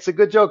 hey, it's a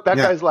good joke. That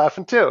guy's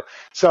laughing too.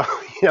 So,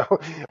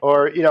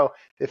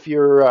 if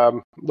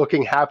you're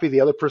looking happy,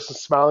 the other person's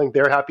smiling,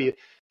 they're happy.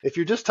 If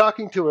you're just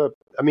talking to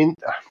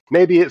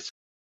maybe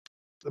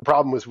the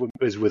problem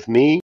is with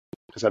me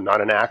because I'm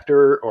not an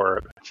actor or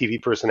a TV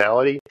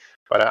personality,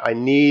 but I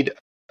need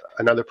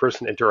another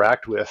person to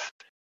interact with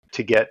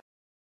to get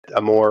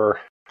the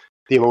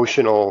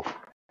emotional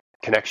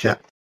connection,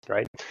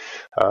 right?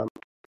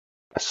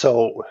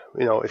 So,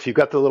 if you've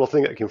got the little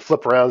thing that can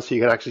flip around so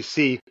you can actually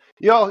see,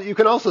 you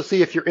can also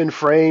see if you're in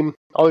frame,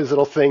 all these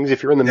little things,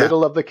 if you're in the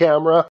middle of the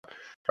camera,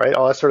 right?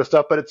 All that sort of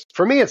stuff. But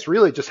for me, it's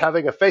really just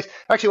having a face.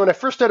 Actually, when I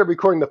first started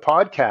recording the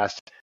podcast,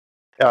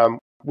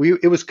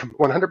 it was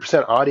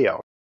 100%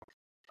 audio.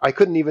 I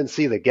couldn't even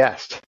see the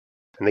guest.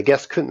 and the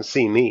guest couldn't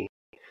see me.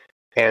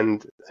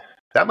 And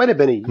that might have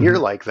been a year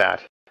like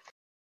that.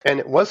 And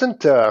it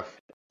wasn't,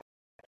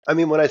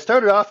 when I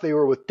started off, they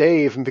were with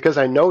Dave, and because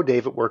I know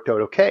Dave, it worked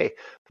out okay.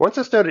 Once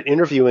I started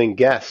interviewing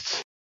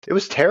guests, it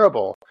was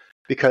terrible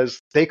because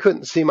they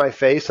couldn't see my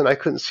face and I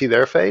couldn't see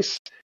their face.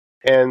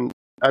 And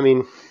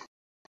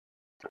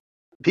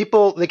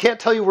people, they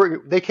can't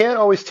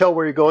always tell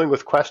where you're going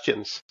with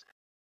questions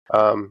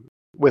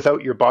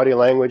without your body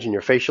language and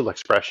your facial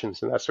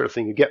expressions and that sort of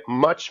thing. You get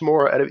much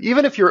more out of,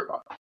 even if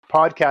your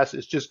podcast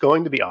is just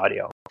going to be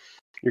audio,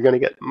 you're going to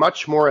get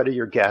much more out of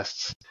your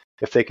guests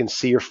if they can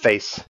see your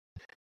face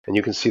and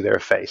you can see their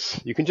face.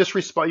 You can just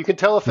respond. You can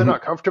tell if they're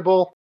not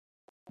comfortable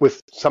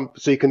with some,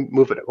 so you can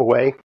move it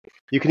away.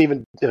 You can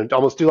even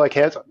almost do like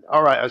hands.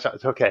 All right,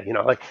 it's okay.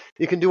 Like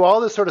you can do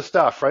all this sort of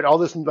stuff, right? All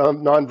this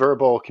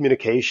nonverbal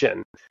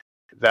communication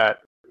that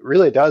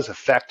really does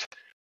affect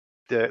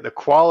the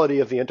quality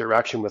of the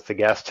interaction with the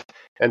guest,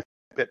 and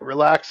it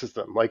relaxes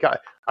them. Like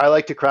I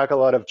like to crack a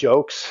lot of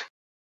jokes.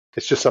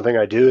 It's just something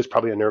I do. It's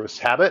probably a nervous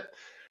habit.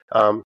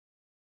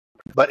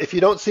 But if you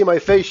don't see my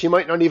face, you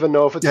might not even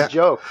know if it's a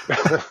joke,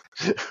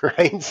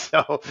 right?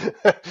 So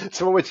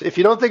if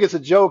you don't think it's a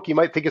joke, you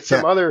might think it's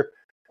some other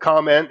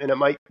comment, and it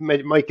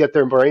might get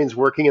their brains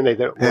working, and they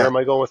think, where am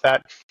I going with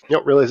that? You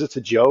don't realize it's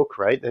a joke,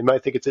 right? They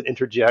might think it's an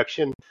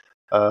interjection.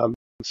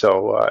 It's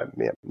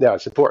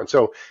important.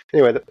 So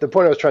anyway, the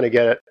point I was trying to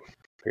get at,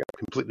 I got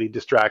completely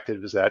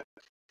distracted, was that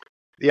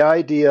the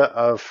idea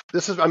of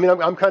this is,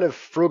 I'm kind of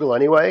frugal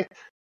anyway.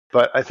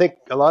 But I think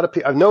a lot of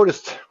people, I've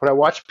noticed when I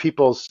watch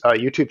people's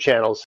YouTube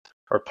channels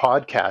or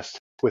podcasts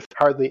with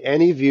hardly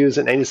any views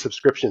and any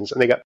subscriptions,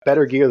 and they got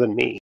better gear than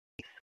me,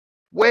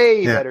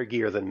 better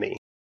gear than me,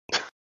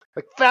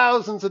 like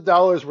thousands of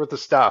dollars worth of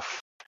stuff,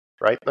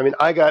 right?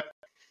 I got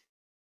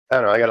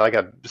like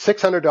a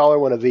 $600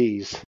 one of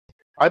these.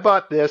 I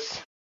bought this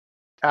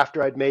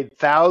after I'd made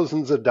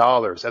thousands of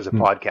dollars as a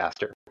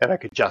podcaster, and I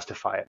could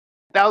justify it.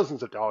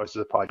 Thousands of dollars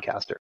as a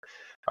podcaster.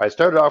 I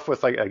started off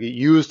with like a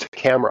used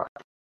camera.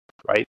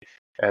 Right.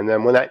 And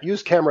then when that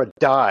used camera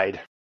died,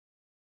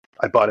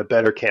 I bought a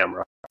better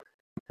camera.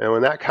 And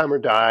when that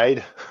camera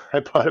died,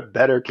 I bought a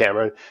better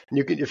camera. And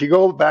if you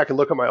go back and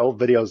look at my old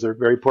videos, they're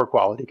very poor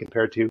quality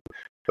compared to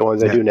the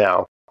ones I do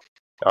now.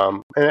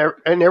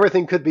 And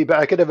everything could be,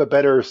 I could have a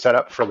better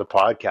setup for the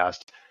podcast.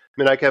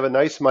 I could have a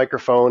nice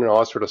microphone and all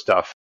that sort of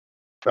stuff.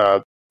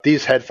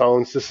 These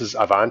headphones, this is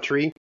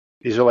Auton.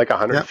 These are like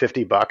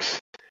 $150.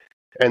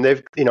 And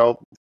they've,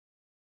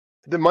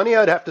 the money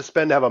I'd have to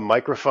spend to have a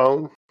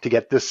microphone to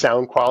get this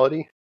sound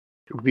quality,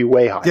 it would be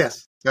way higher.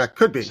 Yes, that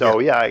could be.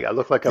 So I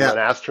look like I'm an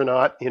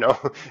astronaut.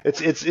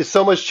 It's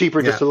so much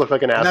cheaper just to look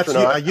like an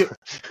astronaut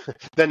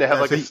than to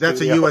have that's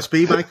a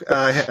USB mic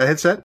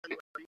headset.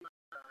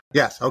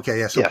 Yes. Okay.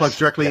 Yeah. So it plugs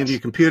directly into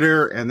your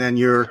computer, and then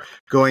you're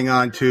going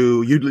on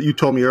to you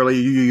told me earlier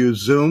you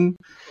use Zoom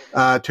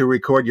to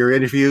record your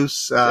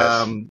interviews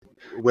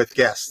with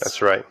guests.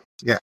 That's right.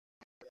 Yeah.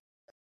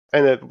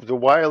 And the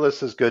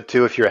wireless is good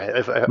too.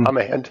 If I'm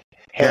a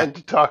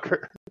hand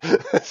talker,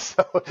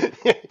 so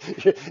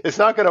it's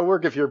not going to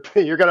work if you're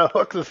going to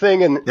hook the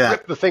thing and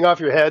rip the thing off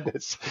your head.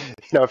 It's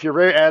if you're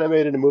very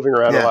animated and moving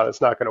around a lot,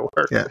 it's not going to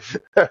work.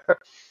 Yeah.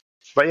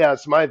 But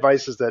it's my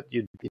advice is that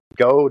you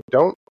go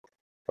don't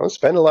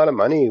spend a lot of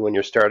money when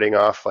you're starting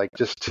off. Like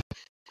just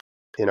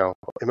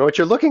what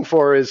you're looking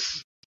for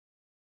is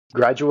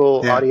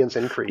gradual audience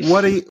increase.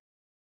 What do you?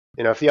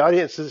 If the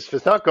audience if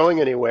it's not going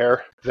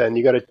anywhere, then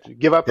you got to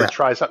give up or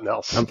try something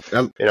else.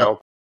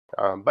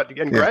 But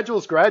again, gradual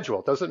is gradual.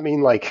 It doesn't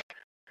mean like,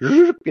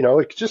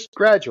 it's just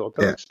gradual.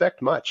 Don't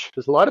expect much.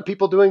 There's a lot of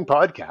people doing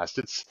podcasts.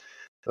 It's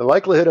the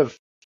likelihood of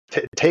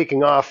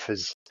taking off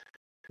is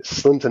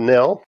slim to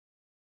nil.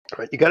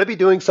 Right? You got to be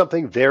doing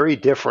something very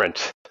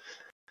different,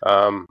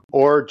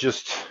 or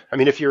just,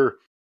 if you're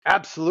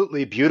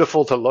absolutely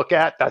beautiful to look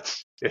at,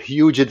 that's a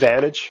huge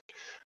advantage.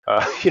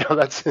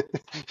 That's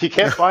you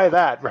can't buy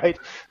that, right?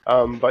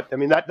 But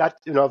that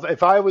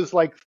if I was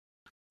like,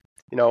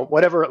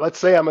 whatever, let's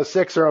say I'm a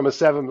 6 or I'm a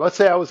 7, let's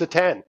say I was a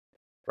 10,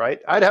 right?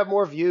 I'd have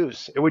more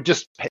views. It would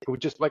just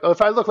like,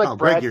 if I look like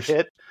Brad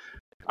Pitt,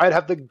 I'd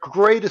have the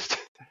greatest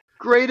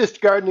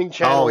gardening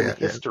channel in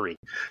history.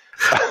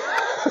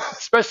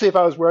 Especially if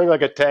I was wearing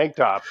like a tank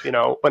top,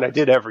 when I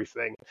did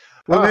everything.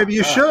 Well, maybe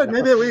you should.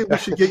 Maybe we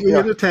should get you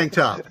in a tank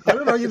top. I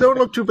don't know. You don't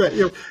look too bad.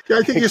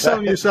 I think you're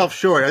selling yourself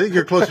short. I think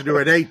you're closer to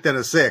an 8 than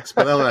a 6.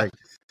 But I'm like,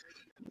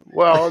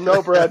 well,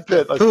 no Brad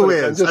Pitt. Who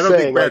is? I don't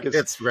think Brad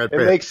Pitt's Brad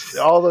Pitt. It makes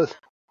all the.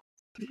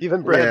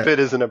 Even Brad Pitt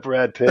isn't a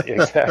Brad Pitt,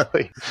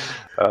 exactly.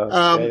 What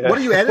are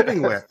you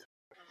editing with?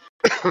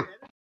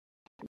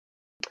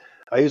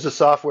 I use a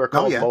software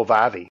called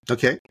Movavi.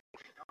 Okay.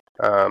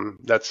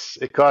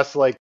 It costs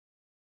like,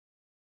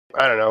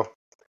 I don't know.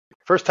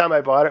 First time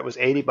I bought it was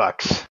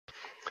 $80,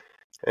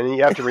 and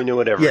you have to renew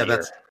it every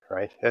year,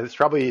 right? It's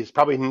probably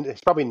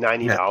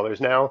 $90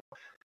 now.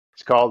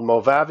 It's called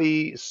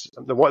Movavi.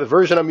 The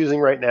version I'm using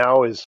right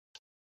now is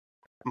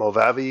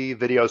Movavi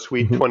Video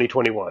Suite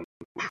 2021,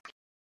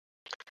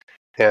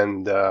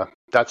 and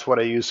that's what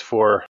I use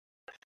for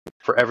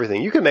for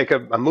everything. You can make a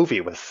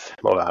movie with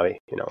Movavi.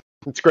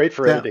 It's great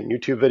for editing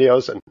YouTube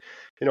videos, and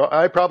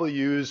I probably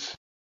use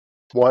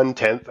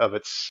 1/10 of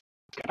its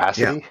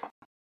capacity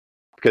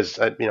because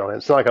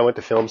it's not like I went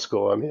to film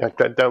school. I mean, I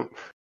don't.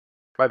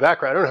 My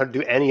background, I don't know how to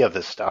do any of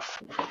this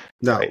stuff.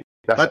 No. Right?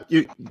 But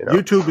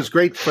YouTube is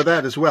great for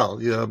that as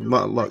well. You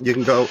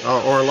can go,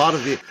 or a lot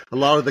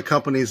of the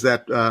companies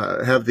that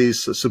have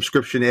these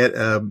subscription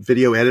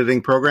video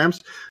editing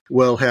programs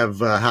will have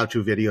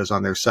how-to videos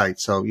on their site.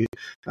 So you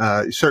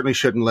certainly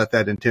shouldn't let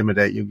that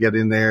intimidate you. Get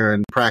in there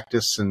and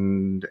practice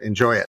and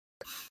enjoy it.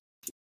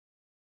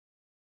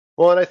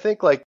 Well, and I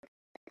think like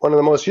one of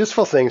the most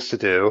useful things to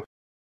do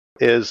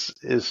is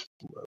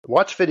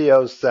watch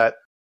videos that,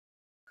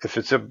 if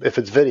it's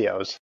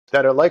videos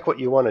that are like what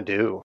you want to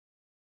do.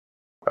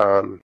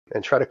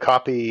 And try to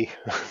copy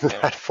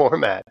that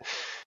format.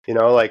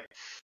 Like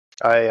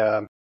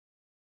some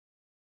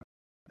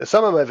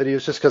of my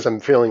videos, just because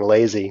I'm feeling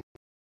lazy,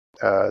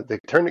 the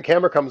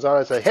camera comes on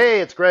and say,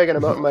 "Hey, it's Greg, and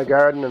I'm out in my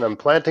garden, and I'm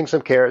planting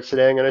some carrots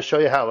today. I'm going to show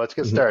you how. Let's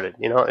get started."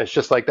 It's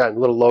just like that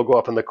little logo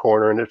up in the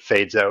corner, and it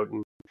fades out.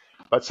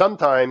 But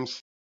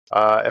sometimes,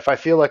 if I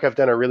feel like I've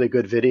done a really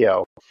good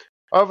video,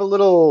 I'll have a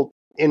little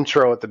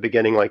intro at the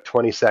beginning, like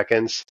 20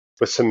 seconds,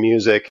 with some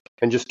music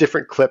and just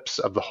different clips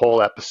of the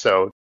whole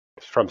episode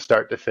from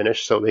start to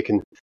finish, so they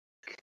can.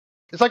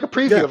 It's like a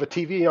preview of a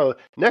TV.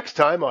 Next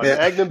time on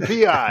Magnum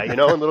PI, and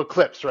little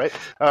clips, right?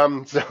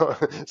 So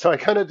I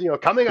kind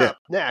of, coming up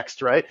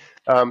next, right?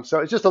 So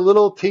it's just a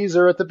little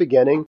teaser at the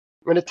beginning,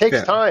 and it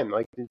takes time,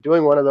 like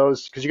doing one of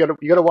those, because you got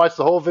to watch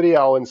the whole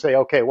video and say,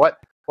 okay, what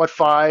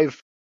 5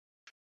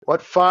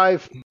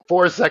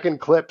 4-second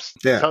clips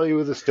tell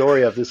you the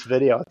story of this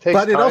video. It takes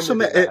but time it also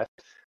to do that.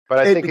 But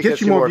I think it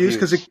gets you more views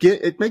because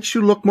it makes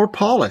you look more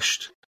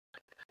polished.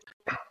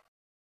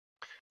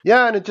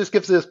 Yeah, and it just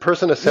gives this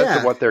person a sense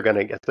of what they're going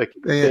to get. Like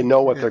they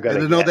know what they're going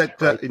to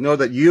get. Know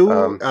that you,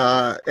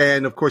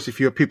 and of course, if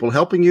you have people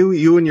helping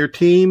you and your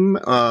team,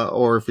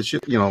 or if it's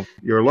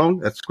you're alone,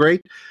 that's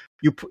great.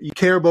 You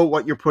care about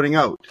what you're putting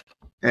out,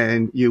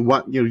 and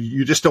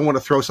you just don't want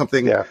to throw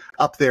something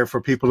up there for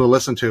people to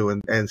listen to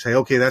and say,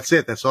 okay, that's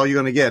it, that's all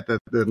you're going to get.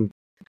 Then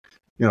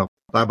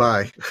bye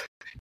bye.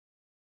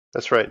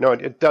 That's right. No,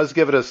 it does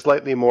give it a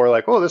slightly more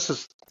like, oh, this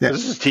is a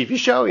TV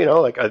show.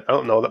 Like I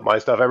don't know that my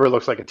stuff ever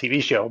looks like a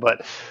TV show,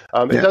 but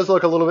it does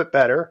look a little bit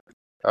better.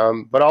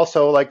 But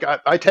also, like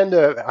I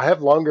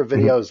have longer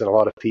videos than a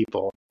lot of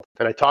people,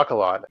 and I talk a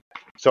lot,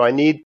 so I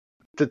need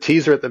the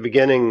teaser at the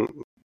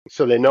beginning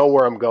so they know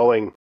where I'm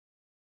going.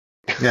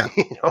 Yeah.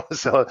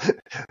 So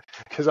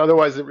because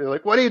otherwise they're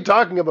like, what are you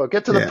talking about?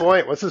 Get to the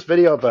point. What's this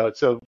video about?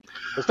 So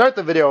we'll start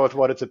the video with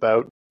what it's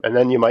about, and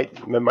then you might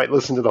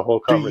listen to the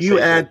whole conversation. Do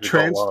you add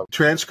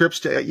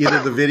transcripts to either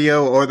the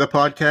video or the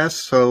podcast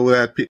so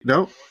that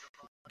no?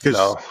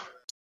 No.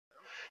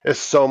 It's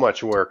so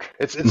much work.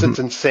 It's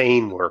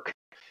insane work.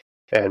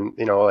 And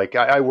like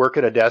I work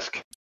at a desk,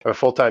 I have a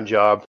full-time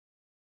job,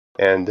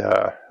 and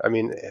and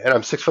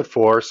I'm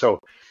 6'4", so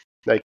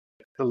like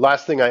the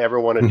last thing I ever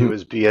want to do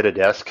is be at a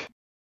desk.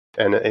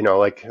 And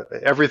like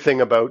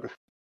everything about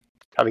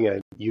having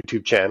a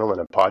YouTube channel and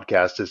a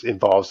podcast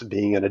involves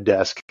being at a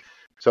desk.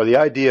 So the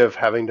idea of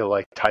having to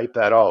like type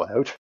that all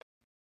out,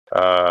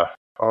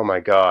 oh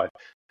my God.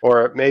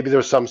 Or maybe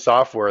there's some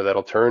software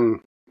that'll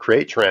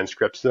create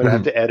transcripts, then I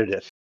have to edit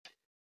it.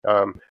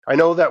 I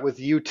know that with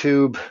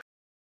YouTube,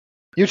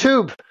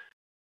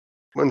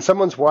 when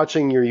someone's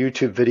watching your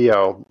YouTube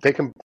video,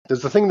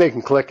 there's the thing they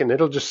can click, and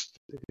it'll just,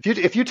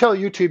 if you tell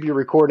YouTube you're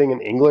recording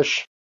in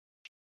English,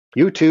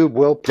 YouTube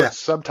will put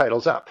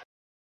subtitles up.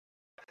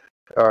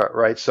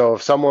 Right. So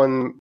if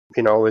someone,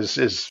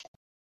 is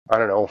I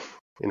don't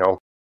know,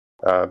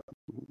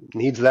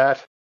 needs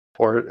that,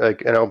 or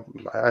like, I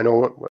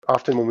know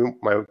often when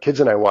my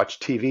kids and I watch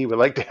TV, we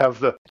like to have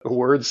the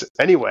words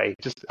anyway.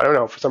 Just, I don't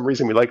know, for some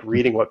reason we like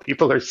reading what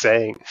people are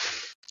saying.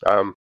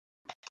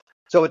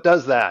 So it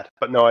does that,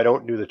 but no, I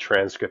don't do the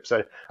transcripts.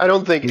 I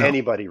don't think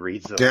anybody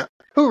reads them. Yeah.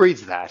 Who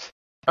reads that?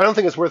 I don't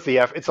think it's worth the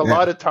effort. It's a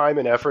lot of time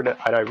and effort, and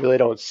I really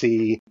don't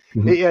see.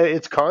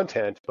 It's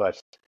content, but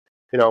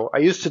I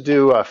used to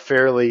do a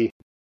fairly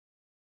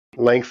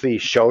lengthy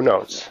show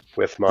notes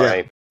with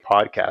my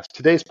podcast.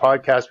 Today's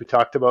podcast, we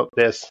talked about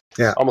this,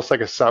 almost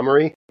like a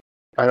summary.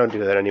 I don't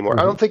do that anymore.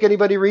 I don't think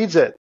anybody reads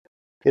it.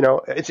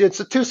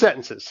 It's 2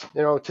 sentences.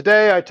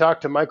 Today I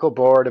talked to Michael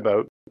Boyd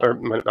about, or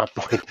not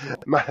Boyd.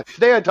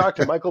 Today I talked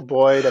to Michael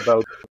Boyd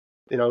about,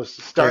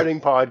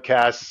 starting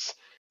podcasts,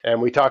 and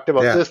we talked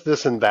about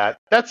this, and that.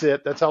 That's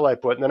it. That's all I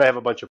put. And then I have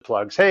a bunch of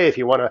plugs. Hey, if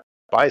you want to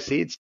buy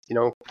seeds,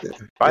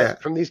 buy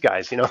it from these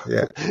guys.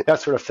 That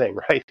sort of thing,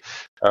 right?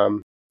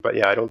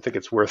 But I don't think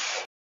it's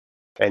worth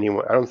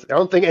anyone. I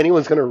don't think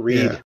anyone's going to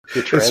read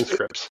the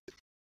transcripts.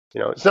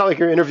 It's not like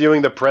you're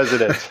interviewing the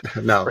president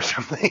or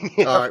something.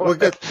 All right, well,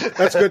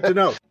 that's good to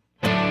know.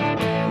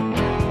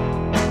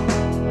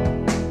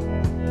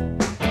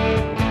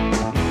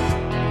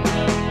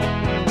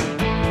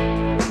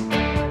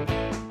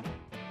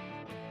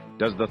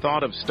 Does the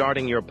thought of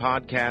starting your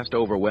podcast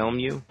overwhelm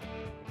you?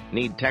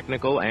 Need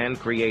technical and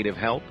creative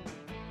help?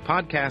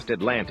 Podcast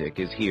Atlantic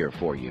is here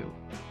for you.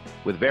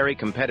 With very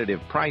competitive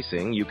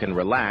pricing, you can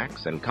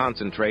relax and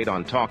concentrate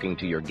on talking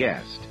to your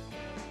guest.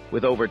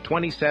 With over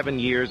 27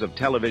 years of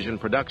television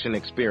production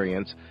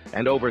experience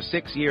and over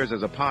 6 years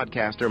as a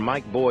podcaster,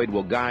 Mike Boyd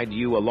will guide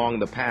you along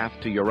the path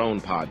to your own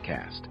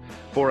podcast.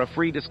 For a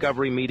free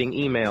discovery meeting,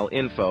 email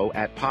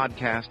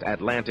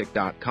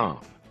info@podcastatlantic.com.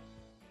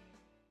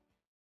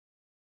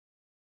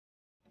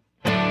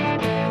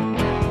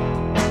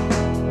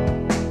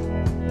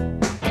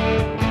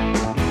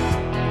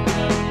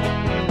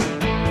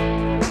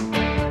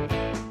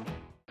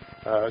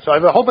 So I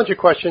have a whole bunch of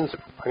questions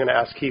I'm going to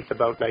ask Keith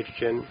about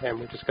nitrogen, and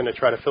we're just going to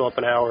try to fill up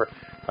an hour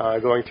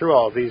going through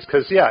all of these.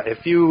 Because,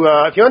 if you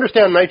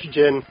understand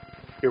nitrogen,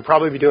 you'll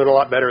probably be doing a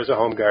lot better as a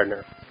home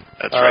gardener.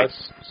 That's right.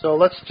 So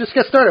let's just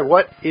get started.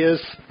 What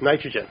is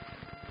nitrogen?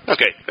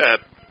 Okay.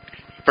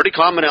 Pretty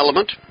common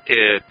element.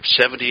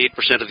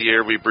 78% of the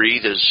air we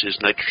breathe is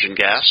nitrogen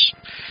gas.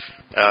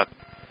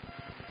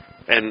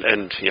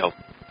 And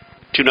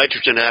two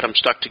nitrogen atoms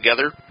stuck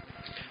together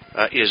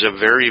is a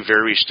very,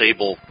 very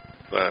stable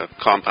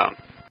compound.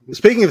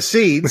 Speaking of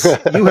seeds,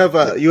 you have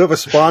a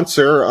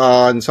sponsor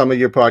on some of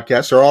your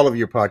podcasts, or all of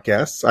your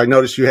podcasts. I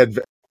noticed you had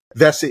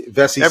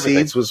Vessi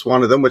Seeds was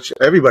one of them, which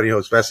everybody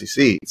knows Vessi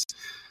Seeds.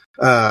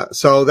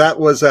 So that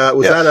was yes.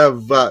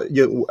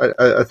 That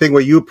a thing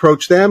where you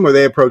approached them, or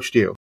they approached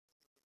you?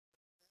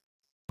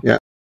 Yeah,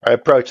 I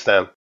approached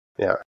them.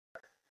 Yeah,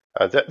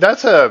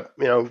 that's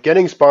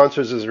getting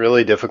sponsors is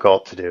really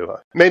difficult to do.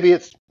 Maybe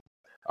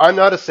I'm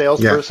not a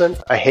salesperson.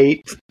 Yeah. I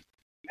hate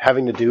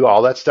having to do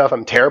all that stuff.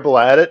 I'm terrible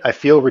at it. I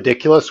feel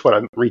ridiculous when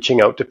I'm reaching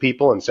out to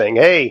people and saying,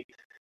 hey,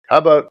 how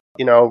about,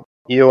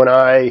 you and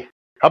I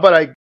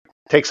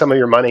take some of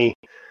your money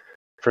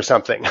for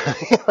something?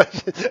 I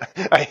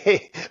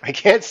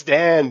can't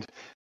stand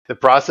the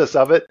process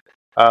of it.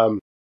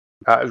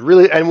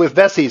 Really, and with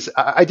Vessi's,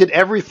 I did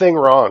everything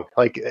wrong.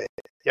 Like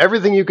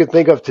everything you could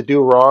think of to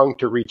do wrong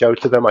to reach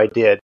out to them, I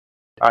did.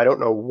 I don't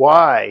know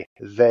why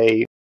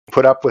they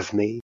put up with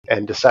me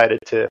and decided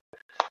to,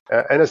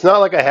 and it's not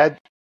like I had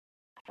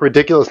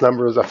ridiculous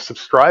numbers of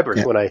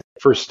subscribers when I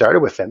first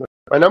started with them.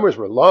 My numbers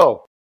were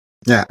low.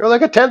 Yeah, they're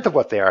like a tenth of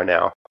what they are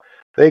now.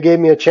 They gave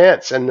me a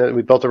chance, and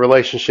we built a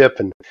relationship,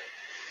 and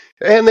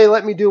they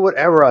let me do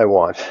whatever I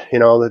want.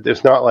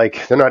 There's not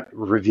like they're not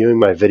reviewing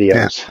my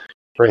videos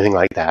or anything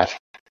like that.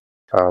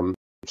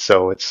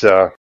 So it's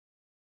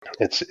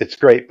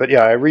great. But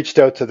yeah, I reached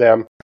out to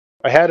them.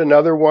 I had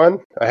another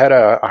one. I had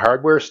a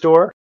hardware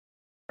store,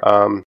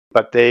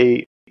 but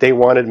they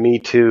wanted me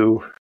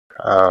to.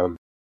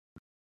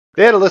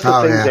 They had a list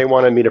of things they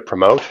wanted me to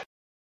promote.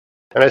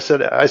 And I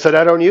said,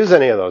 I don't use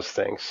any of those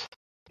things.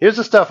 Here's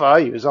the stuff I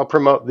use. I'll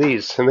promote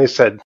these. And they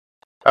said,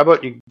 how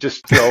about you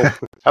just go,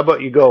 how about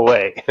you go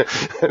away?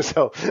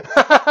 so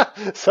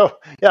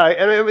yeah,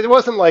 and it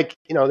wasn't like,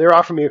 they were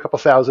offering me a couple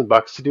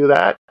 $1,000 to do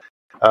that.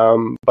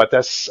 But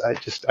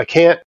I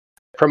can't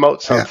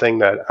promote something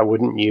that I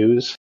wouldn't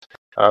use.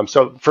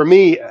 So for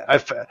me, I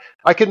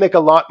could make a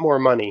lot more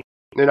money.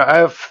 I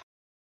have,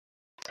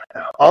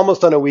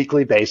 almost on a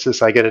weekly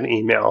basis, I get an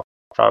email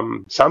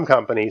from some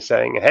company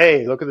saying,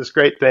 hey, look at this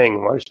great thing.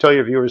 Why don't you tell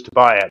your viewers to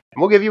buy it? And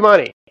we'll give you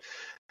money.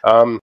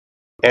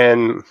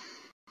 And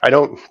I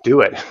don't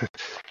do it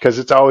because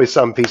it's always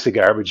some piece of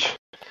garbage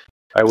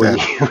I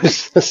wouldn't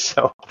use.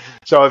 so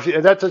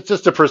if that's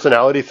just a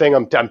personality thing.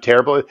 I'm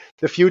terrible.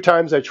 The few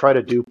times I try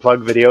to do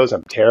plug videos,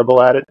 I'm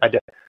terrible at it.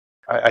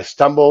 I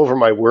stumble over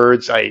my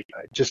words. I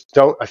just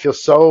don't. I feel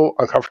so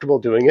uncomfortable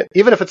doing it.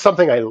 Even if it's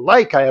something I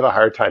like, I have a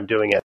hard time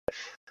doing it.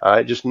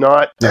 Just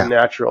not a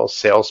natural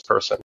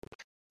salesperson.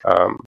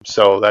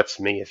 So that's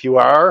me. If you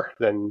are,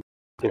 then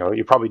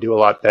you probably do a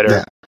lot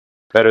better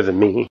than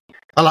me.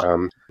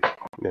 Some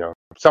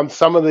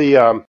of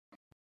the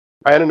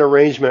I had an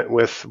arrangement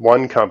with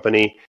one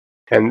company,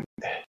 and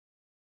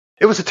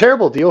it was a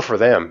terrible deal for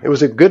them. It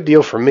was a good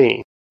deal for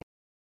me.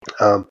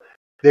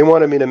 They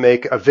wanted me to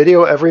make a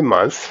video every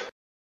month.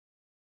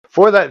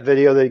 For that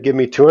video, they give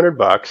me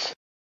 $200,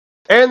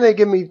 and they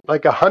give me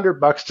like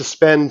 $100 to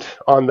spend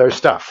on their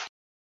stuff.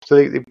 So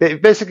they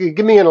basically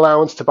give me an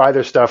allowance to buy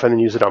their stuff and then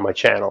use it on my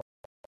channel.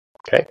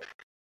 Okay,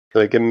 so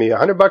they give me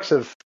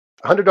 $100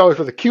 worth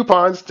of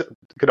coupons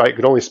I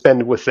could only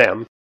spend with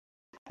them.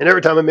 And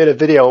every time I made a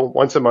video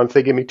once a month,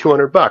 they give me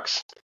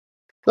 $200.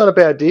 Not a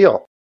bad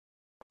deal.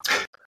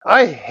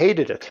 I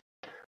hated it.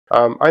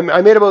 I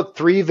made about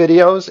 3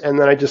 videos, and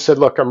then I just said,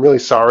 look, I'm really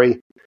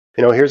sorry.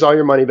 Here's all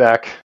your money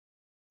back,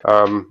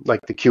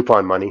 like the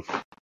coupon money.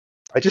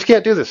 I just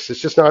can't do this.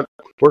 It's just not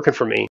working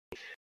for me.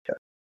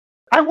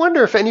 I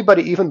wonder if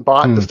anybody even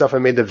bought the stuff I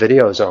made the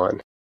videos on.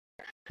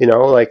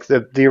 Like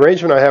the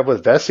arrangement I have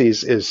with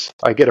Vessi's is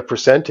I get a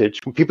percentage.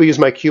 People use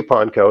my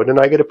coupon code, and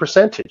I get a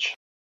percentage.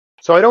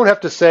 So I don't have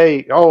to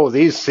say, oh,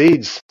 these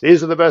seeds,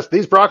 these are the best.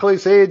 These broccoli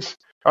seeds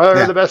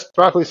are the best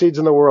broccoli seeds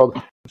in the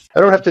world.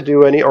 I don't have to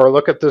do any, or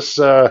look at this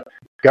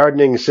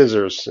gardening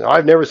scissors.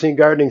 I've never seen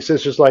gardening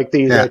scissors like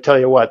these. Yeah. I tell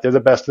you what, they're the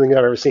best thing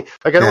I've ever seen.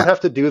 Like, I don't have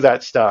to do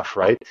that stuff,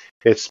 right?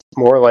 It's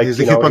more like, here's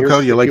the coupon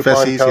code. You like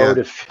Fessies? Yeah.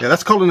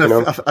 That's called an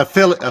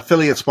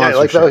affiliate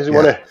sponsorship. Yeah, like you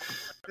want to.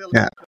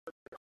 Yeah.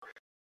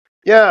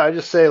 Yeah, I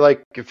just say,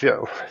 like,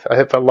 I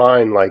have a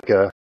line like,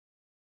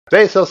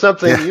 they sell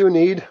something you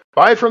need,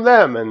 buy from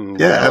them,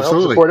 and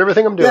absolutely. I'll support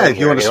everything I'm doing. Yeah, if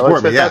you want to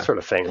support me, that sort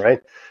of thing,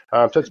 right?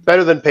 So it's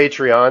better than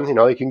Patreon.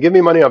 You can give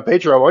me money on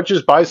Patreon. Why don't you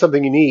just buy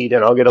something you need,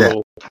 and I'll get a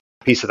little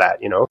piece of that,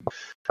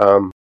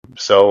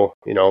 So,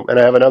 and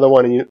I have another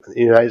one in the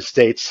United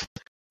States,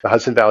 the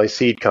Hudson Valley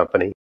Seed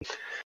Company,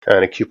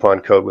 and a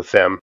coupon code with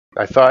them.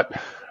 I thought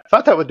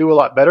that would do a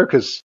lot better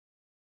because,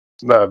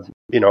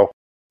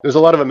 there's a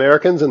lot of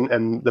Americans,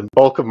 and the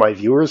bulk of my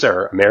viewers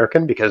are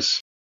American because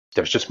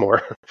there's just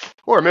more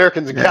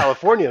Americans in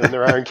California than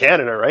there are in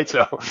Canada, right?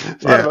 So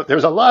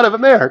there's a lot of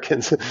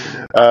Americans.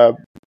 But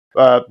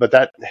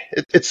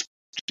it's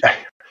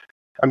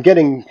I'm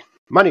getting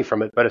money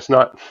from it, but it's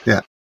not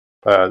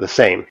the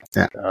same.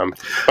 Yeah.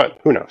 But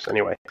who knows?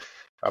 Anyway.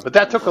 But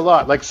that took a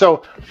lot. Like,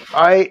 so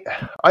I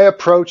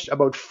approached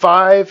about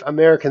 5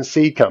 American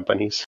seed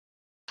companies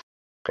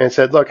and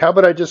said, look, how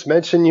about I just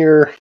mention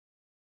your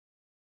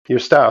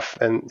stuff?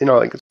 And,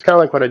 like, it's kind of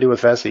like what I do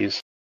with Fessies.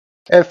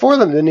 And 4 of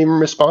them didn't even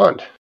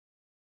respond.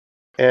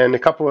 And a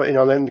couple,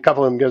 then a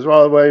couple of them goes,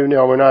 well, we're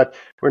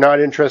not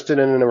interested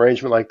in an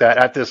arrangement like that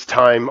at this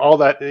time. All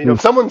that, if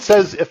someone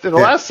says, if the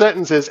last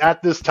sentence is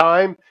at this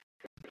time,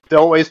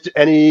 don't waste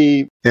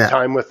any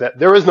time with that.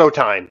 There is no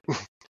time.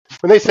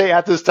 When they say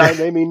at this time,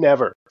 they mean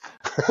never.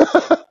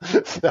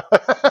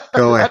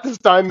 Go away. At this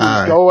time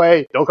means go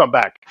away, don't come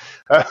back.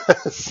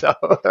 So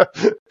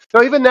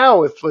even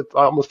now with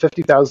almost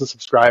 50,000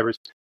 subscribers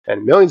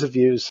and millions of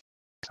views,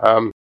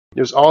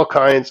 there's all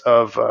kinds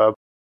of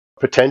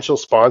potential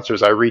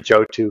sponsors I reach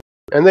out to,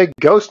 and they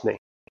ghost me.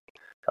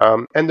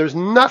 And there's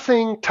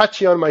nothing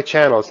touchy on my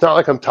channel. It's not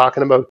like I'm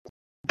talking about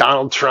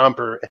Donald Trump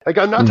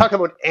I'm not talking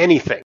about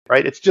anything,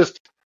 right? It's just,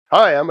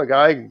 hi, I'm a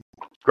guy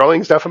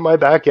growing stuff in my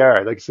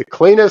backyard. Like, it's the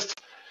cleanest,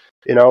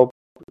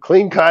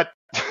 clean cut,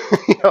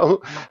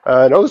 no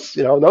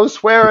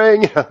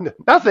swearing,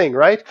 nothing,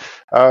 right?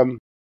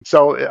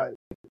 So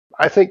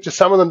I think just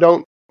some of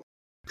them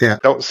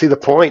don't see the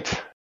point.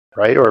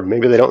 Right, or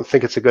maybe they don't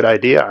think it's a good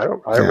idea. I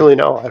don't really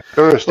know. I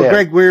don't understand. Well,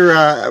 Greg,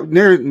 we're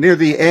near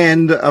the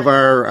end of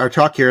our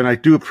talk here, and I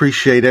do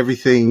appreciate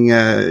everything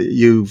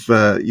you've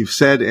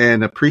said,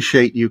 and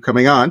appreciate you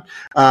coming on.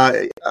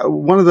 The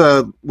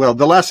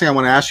last thing I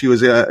want to ask you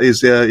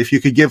is if you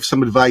could give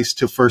some advice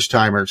to first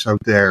timers out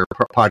there,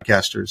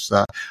 podcasters,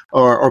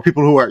 or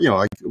people who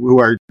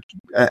are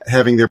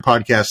having their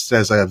podcasts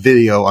as a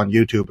video on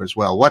YouTube as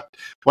well.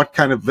 What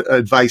kind of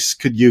advice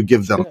could you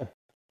give them? Yeah.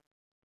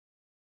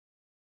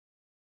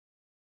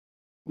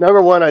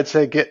 Number one, I'd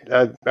say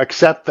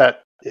accept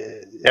that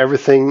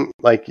everything,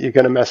 like, you're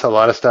going to mess a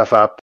lot of stuff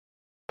up,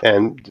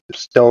 and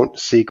just don't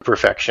seek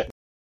perfection.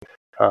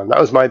 That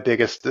was my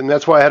biggest, and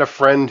that's why I had a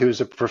friend who's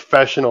a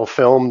professional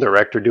film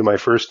director do my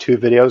first 2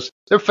 videos.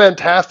 They're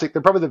fantastic.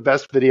 They're probably the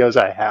best videos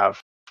I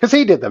have because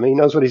he did them. He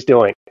knows what he's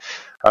doing.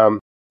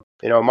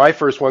 My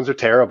first ones are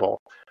terrible.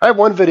 I have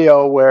one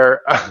video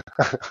where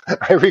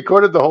I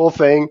recorded the whole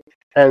thing.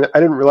 And I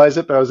didn't realize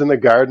it, but I was in the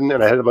garden,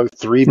 and I had about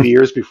 3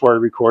 beers before I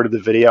recorded the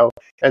video.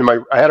 And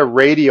I had a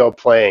radio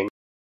playing,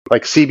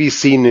 like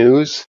CBC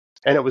News,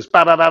 and it was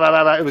bah, bah, bah, bah,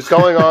 bah, bah. It was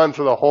going on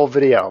through the whole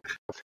video.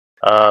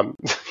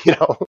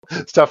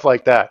 Stuff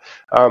like that.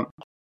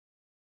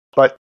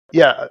 But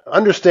yeah,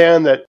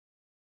 understand that,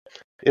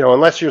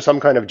 unless you're some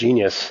kind of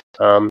genius,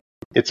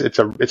 it's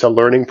a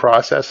learning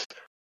process.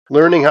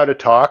 Learning how to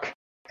talk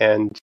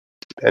and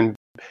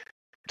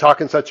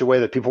talk in such a way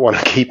that people want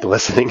to keep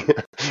listening,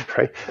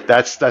 right?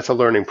 That's a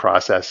learning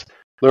process.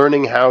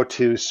 Learning how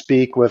to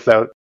speak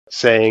without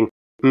saying,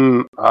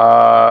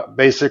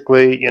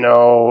 basically,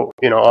 all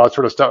that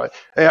sort of stuff.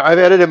 I've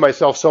edited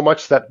myself so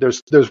much that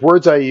there's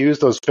words I use,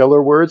 those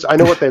filler words. I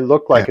know what they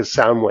look like as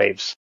sound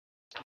waves.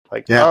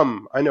 Like,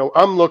 I know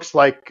looks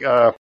like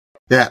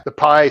the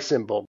pi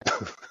symbol,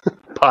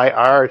 pi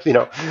r,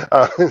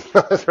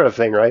 that sort of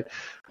thing, right?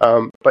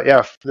 But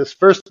yeah,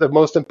 the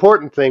most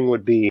important thing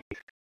would be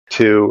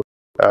to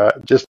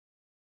just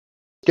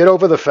get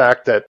over the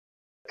fact that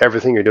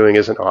everything you're doing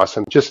isn't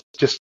awesome. Just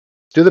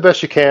do the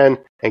best you can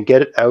and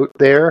get it out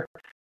there,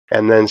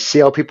 and then see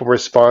how people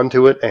respond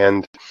to it,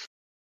 and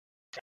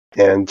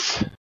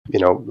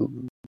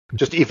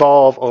just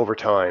evolve over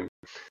time.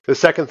 The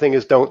second thing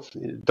is don't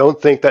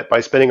think that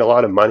by spending a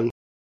lot of money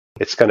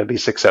it's going to be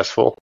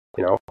successful.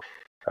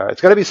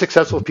 It's going to be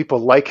successful if people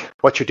like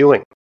what you're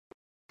doing.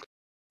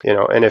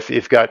 And if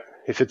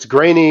it's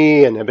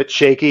grainy and a bit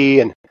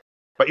shaky,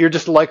 but you're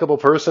just a likable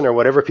person or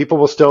whatever, people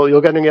will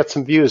you'll get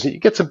some views. You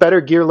get some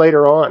better gear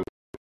later on,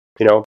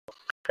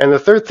 And the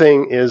third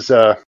thing is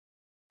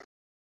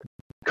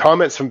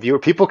comments from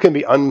viewers. People can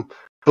be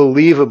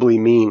unbelievably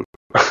mean.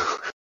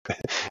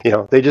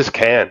 They just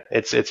can.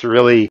 It's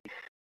really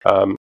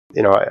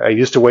I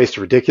used to waste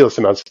ridiculous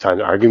amounts of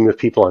time arguing with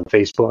people on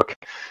Facebook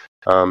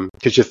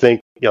because you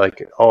think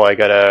like, oh, I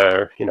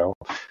gotta,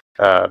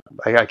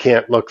 I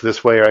can't look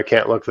this way or I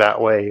can't look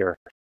that way, or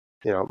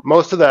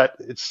most of that,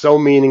 it's so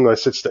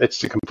meaningless. It's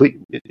the complete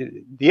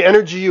the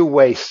energy you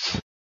waste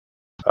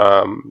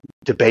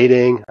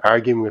debating,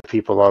 arguing with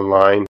people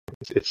online.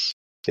 It's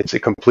a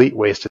complete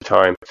waste of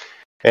time.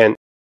 And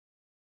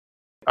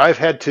I've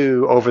had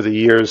to, over the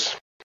years,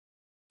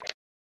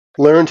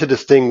 learn to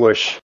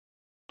distinguish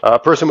a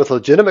person with a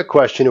legitimate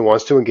question who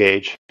wants to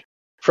engage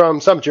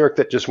from some jerk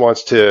that just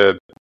wants to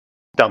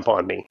dump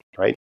on me,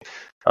 right?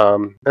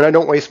 And I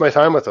don't waste my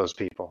time with those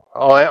people.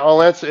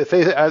 I'll answer if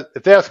they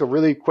ask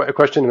a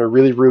question in a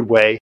really rude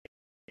way.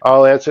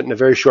 I'll answer it in a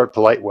very short,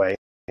 polite way.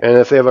 And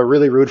if they have a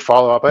really rude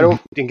follow-up, I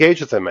don't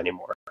engage with them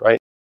anymore, right?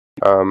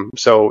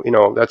 So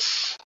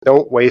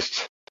don't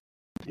waste.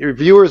 Your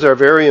viewers are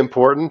very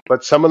important,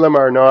 but some of them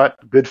are not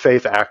good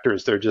faith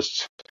actors.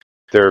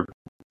 They're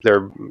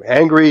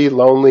angry,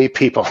 lonely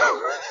people,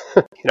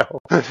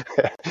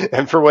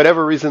 and for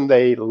whatever reason,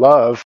 they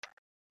love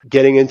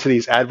getting into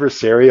these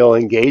adversarial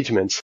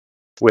engagements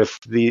with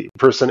the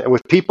person,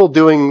 with people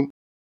doing,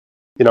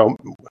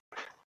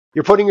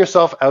 you're putting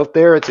yourself out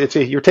there.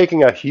 You're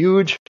taking a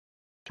huge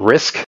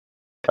risk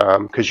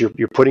because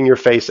you're putting your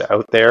face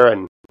out there,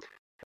 and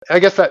I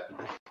guess that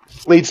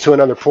leads to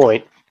another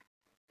point.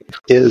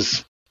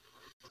 Is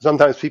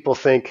sometimes people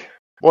think,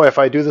 boy, if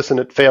I do this and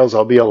it fails,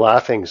 I'll be a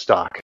laughing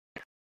stock.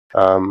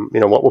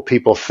 What will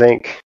people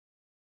think?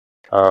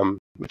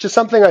 Which is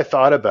something I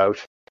thought about.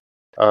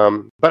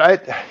 But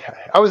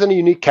I was in a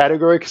unique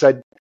category because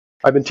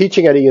I've been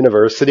teaching at a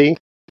university,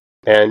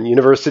 and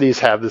universities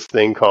have this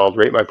thing called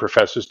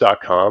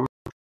ratemyprofessors.com.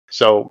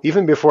 So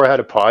even before I had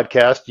a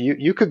podcast,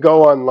 you could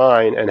go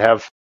online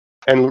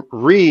and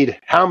read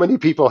how many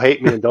people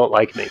hate me and don't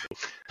like me.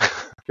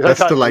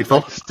 That's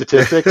delightful.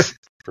 Statistics,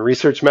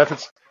 research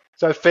methods.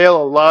 So I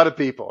fail a lot of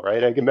people,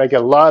 right? I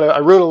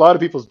ruin a lot of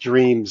people's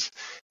dreams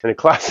in a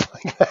class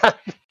like that.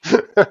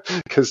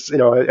 Because,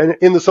 and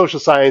in the social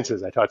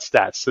sciences, I taught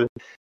stats. So,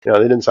 they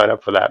didn't sign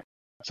up for that.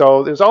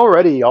 So there's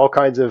already all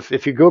kinds of,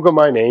 if you Google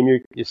my name,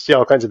 you see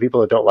all kinds of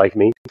people that don't like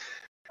me.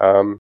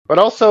 But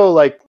also,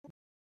 like,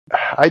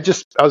 I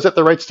was at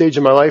the right stage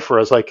in my life where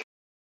I was like,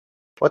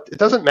 what? It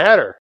doesn't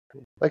matter.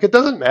 Like, it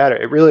doesn't matter.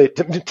 It really,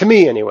 to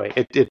me anyway,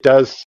 it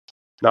does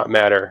not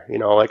matter.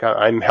 Like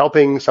I'm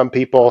helping some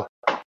people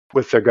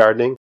with their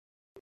gardening.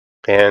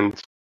 And,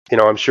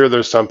 I'm sure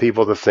there's some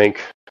people that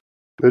think,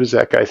 who does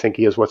that guy think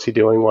he is? What's he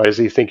doing? Why does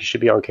he think he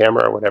should be on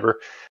camera or whatever?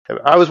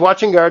 I was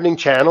watching gardening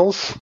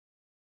channels.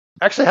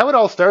 Actually,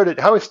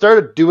 how I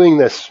started doing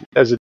this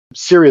as a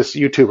serious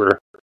YouTuber,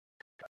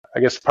 I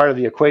guess part of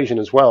the equation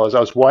as well, is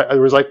there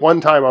was like one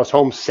time I was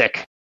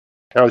homesick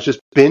and I was just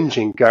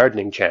binging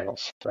gardening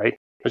channels, right?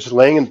 I was just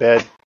laying in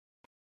bed,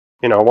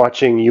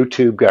 watching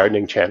YouTube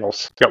gardening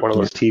channels. Got one of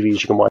those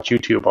TVs you can watch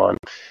YouTube on.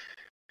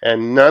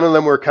 And none of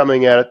them were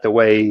coming at it the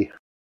way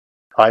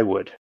I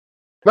would.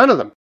 None of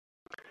them.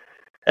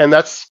 And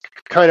that's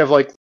kind of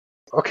like,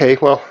 okay,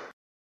 well,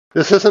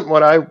 this isn't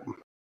what I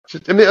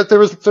mean,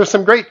 there's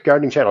some great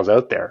gardening channels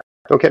out there.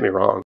 Don't get me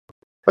wrong.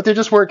 But they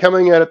just weren't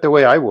coming at it the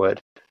way I would.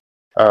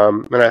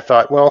 And I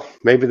thought, well,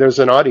 maybe there's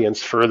an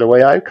audience for the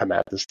way I come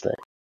at this thing.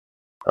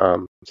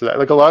 So that,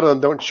 like, a lot of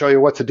them don't show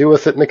you what to do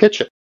with it in the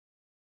kitchen.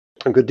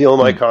 A good deal of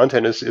my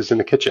content is in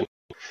the kitchen.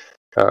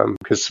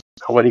 Because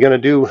what are you going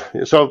to do?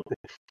 So,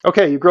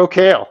 okay, you grow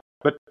kale,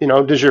 but,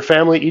 does your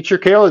family eat your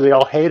kale or do they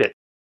all hate it?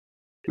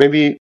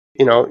 Maybe,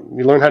 you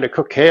learn how to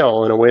cook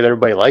kale in a way that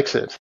everybody likes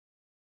it,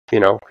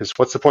 because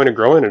what's the point of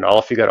growing it all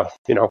if you got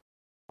to,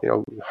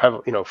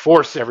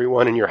 force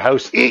everyone in your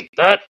house, eat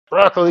that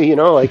broccoli,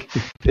 like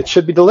it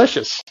should be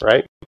delicious,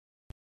 right?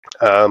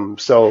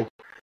 So,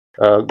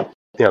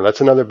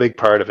 that's another big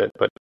part of it.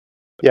 But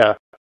yeah,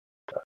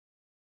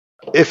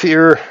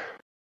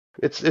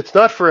 it's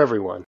not for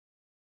everyone.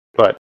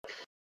 But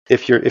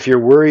if you're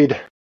worried,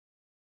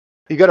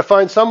 you got to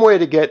find some way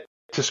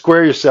to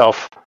square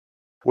yourself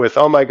with,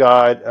 oh my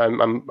God,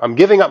 I'm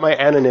giving up my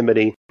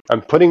anonymity.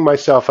 I'm putting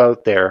myself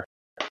out there.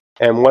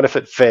 And what if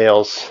it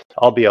fails?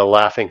 I'll be a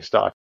laughing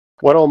stock.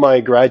 What will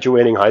my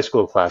graduating high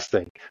school class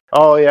think?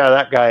 Oh yeah,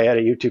 that guy had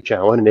a YouTube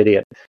channel. What an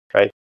idiot,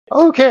 right?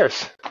 Oh, who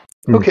cares?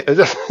 Okay,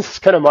 that's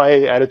kind of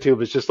my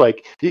attitude. It's just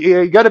like,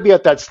 you got to be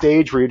at that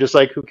stage where you're just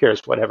like, who cares?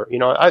 Whatever.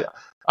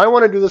 I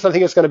want to do this. I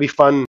think it's going to be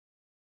fun.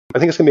 I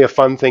think it's going to be a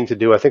fun thing to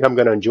do. I think I'm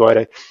going to enjoy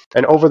it.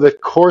 And over the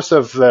course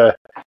of the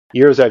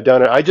years I've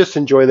done it, I just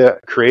enjoy the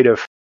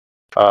creative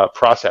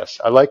process.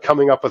 I like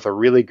coming up with a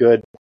really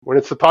good, when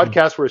it's the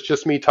podcast where it's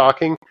just me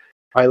talking,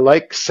 I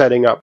like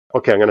setting up,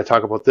 okay, I'm going to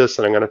talk about this,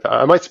 and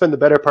I might spend the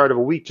better part of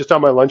a week just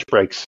on my lunch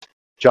breaks,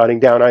 jotting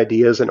down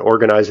ideas and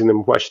organizing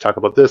them. I should talk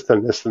about this,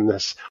 then this, then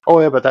this. Oh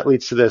yeah, but that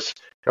leads to this.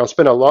 And I'll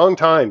spend a long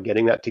time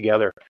getting that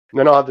together. And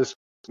then I'll have this,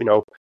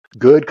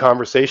 good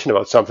conversation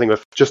about something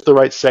with just the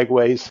right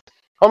segues.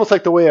 Almost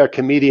like the way a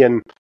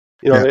comedian,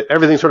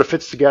 everything sort of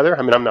fits together.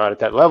 I mean, I'm not at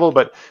that level,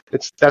 but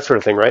it's that sort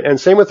of thing, right? And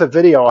same with the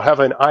video. I'll have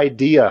an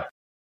idea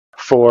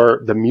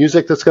for the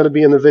music that's going to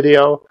be in the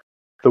video.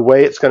 the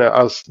way it's going to,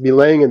 I'll be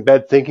laying in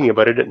bed thinking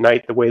about it at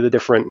night, the way the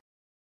different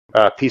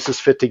pieces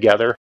fit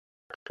together.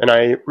 And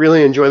I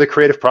really enjoy the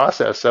creative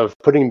process of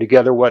putting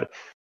together what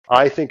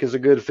I think is a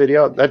good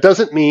video. That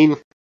doesn't mean,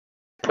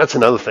 that's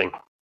another thing.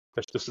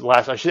 That's just the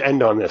last, I should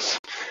end on this.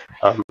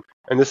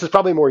 And this is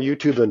probably more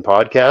YouTube than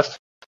podcast.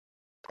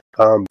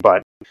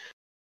 But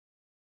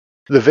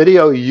the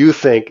video you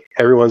think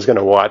everyone's going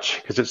to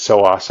watch because it's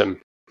so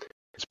awesome,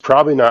 it's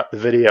probably not the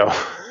video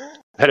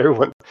that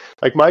everyone,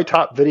 like my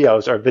top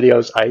videos are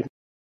videos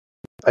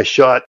I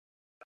shot.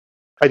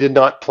 I did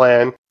not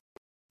plan.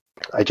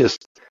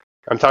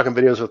 I'm talking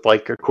videos with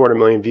like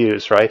 250,000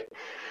 views, right?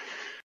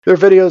 They're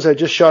videos I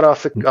just shot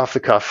off the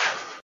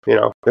cuff. You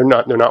know, they're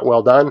not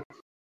well done.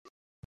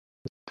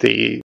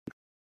 The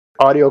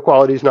audio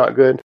quality is not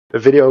good. The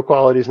video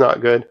quality is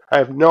not good. I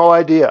have no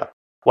idea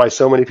why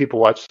so many people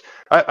watch.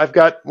 I've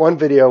got one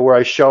video where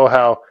I show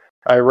how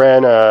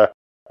I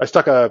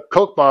stuck a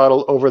Coke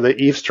bottle over the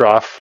eaves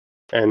trough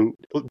and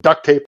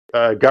duct tape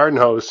a garden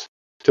hose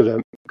to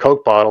the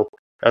Coke bottle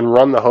and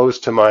run the hose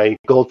to my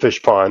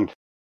goldfish pond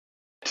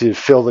to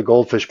fill the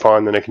goldfish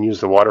pond, then I can use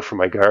the water for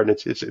my garden.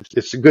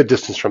 It's a good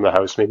distance from the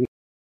house, maybe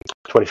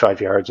 25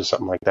 yards or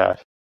something like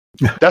that.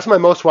 That's my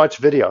most watched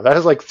video. That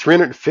has like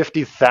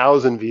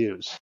 350,000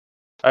 views.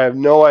 I have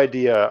no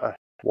idea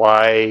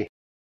why.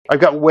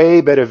 I've got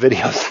way better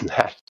videos than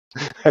that.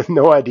 I have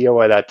no idea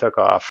why that took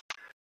off,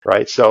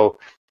 right? So,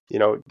 you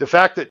know, the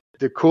fact that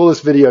the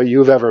coolest video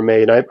you've ever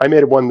made, I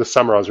made one this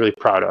summer I was really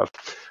proud of.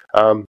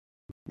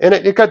 And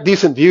it got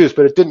decent views,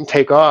 but it didn't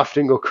take off,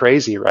 didn't go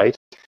crazy, right?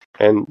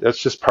 And that's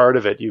just part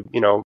of it. You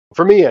know,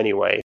 for me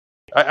anyway,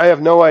 I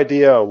have no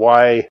idea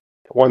why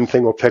one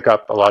thing will pick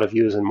up a lot of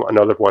views and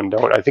another one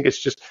don't. I think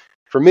it's just,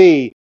 for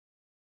me,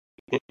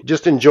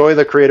 just enjoy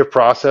the creative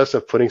process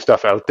of putting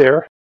stuff out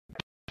there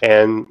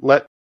and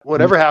let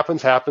whatever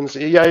happens.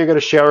 Yeah, you're going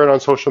to share it on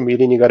social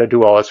media and you got to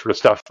do all that sort of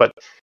stuff. But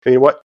I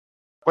mean,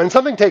 when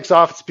something takes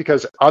off, it's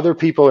because other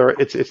people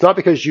it's not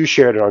because you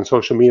shared it on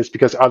social media, it's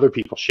because other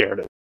people shared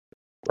it.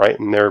 Right.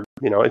 And they're,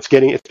 you know, it's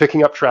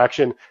picking up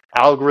traction.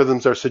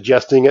 Algorithms are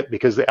suggesting it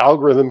because the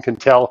algorithm can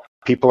tell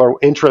people are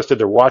interested.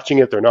 They're watching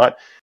it. They're not,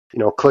 you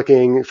know,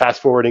 clicking,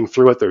 fast forwarding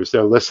through it.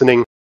 They're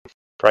listening.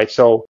 Right.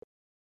 So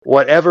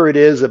whatever it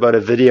is about a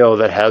video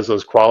that has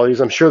those qualities,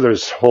 I'm sure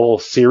there's a whole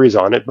series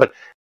on it. But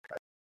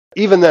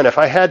even then, if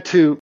I had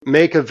to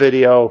make a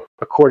video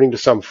according to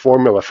some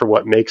formula for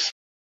what makes,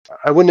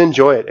 I wouldn't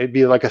enjoy it. It'd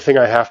be like a thing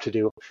I have to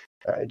do.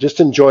 I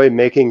just enjoy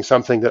making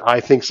something that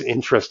I think's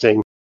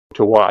interesting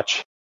to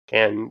watch.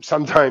 And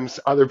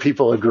sometimes other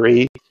people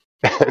agree,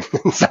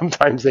 and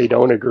sometimes they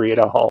don't agree at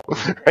all.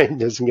 Right? It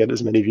doesn't get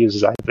as many views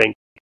as I think.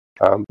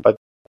 But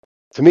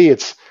to me,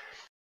 it's,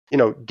 you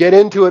know, get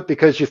into it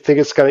because you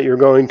think you're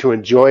going to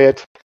enjoy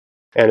it,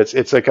 and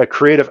it's like a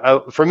creative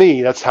out. For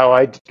me, that's how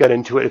I got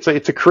into it.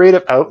 It's a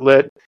creative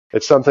outlet.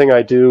 It's something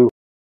I do.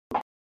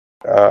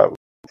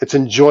 It's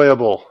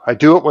enjoyable. I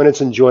do it when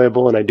it's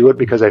enjoyable, and I do it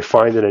because I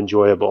find it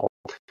enjoyable.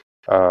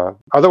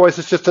 Otherwise,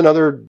 it's just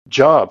another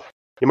job.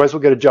 You might as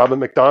well get a job at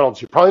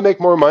McDonald's. You probably make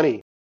more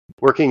money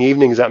working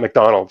evenings at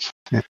McDonald's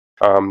than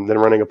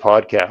running a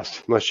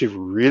podcast, unless you're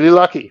really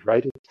lucky,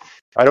 right?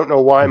 I don't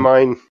know why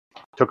mine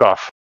took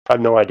off. I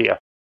have no idea.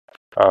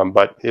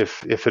 But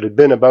if it had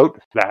been about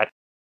that,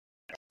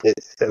 I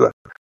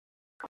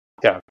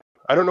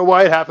don't know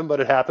why it happened,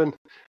 but it happened.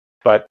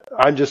 But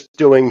I'm just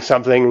doing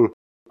something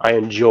I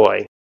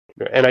enjoy,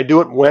 and I do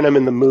it when I'm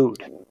in the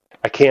mood.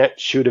 I can't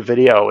shoot a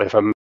video if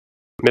I'm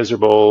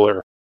miserable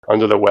or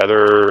under the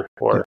weather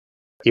or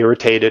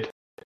irritated.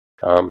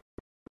 I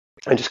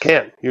just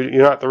can't. You're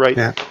not the right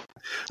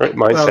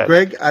mindset. Well,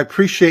 Greg, I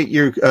appreciate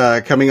you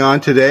coming on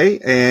today,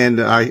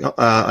 and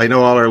I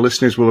know all our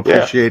listeners will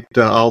appreciate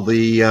all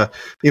the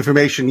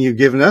information you've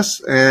given us.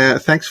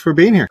 Thanks for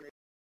being here.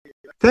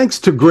 Thanks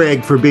to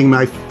Greg for being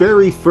my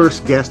very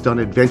first guest on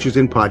Adventures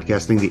in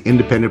Podcasting, the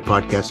Independent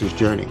Podcaster's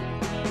Journey.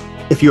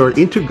 If you are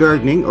into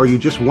gardening or you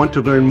just want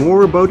to learn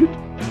more about it,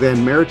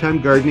 then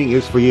Maritime Gardening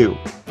is for you.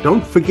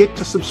 Don't forget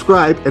to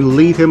subscribe and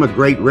leave him a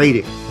great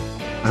rating.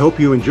 I hope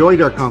you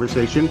enjoyed our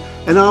conversation,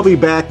 and I'll be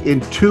back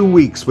in 2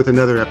 weeks with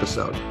another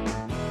episode.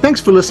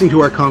 Thanks for listening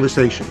to our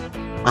conversation.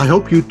 I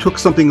hope you took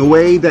something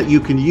away that you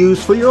can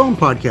use for your own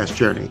podcast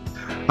journey.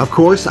 Of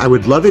course, I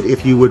would love it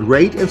if you would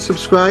rate and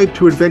subscribe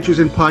to Adventures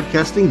in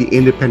Podcasting, the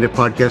Independent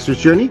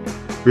Podcaster's Journey.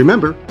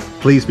 Remember,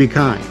 please be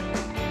kind.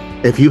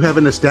 If you have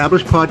an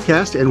established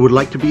podcast and would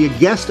like to be a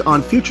guest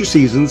on future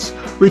seasons,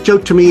 reach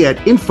out to me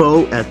at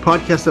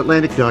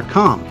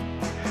info@podcastatlantic.com.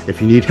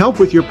 If you need help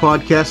with your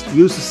podcast,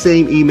 use the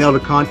same email to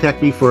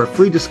contact me for a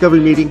free discovery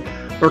meeting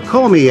or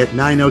call me at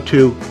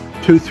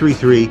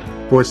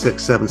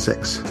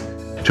 902-233-4676.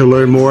 To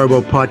learn more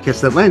about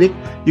Podcast Atlantic,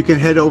 you can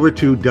head over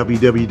to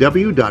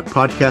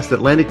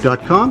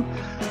www.podcastatlantic.com.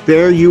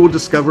 There you will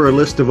discover a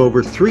list of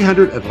over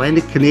 300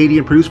 Atlantic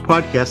Canadian produced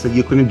podcasts that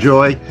you can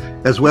enjoy,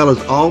 as well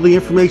as all the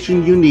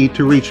information you need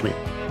to reach me.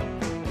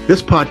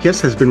 This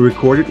podcast has been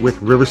recorded with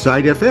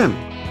Riverside FM.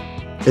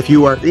 If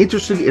you are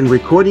interested in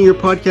recording your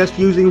podcast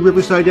using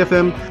Riverside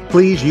FM,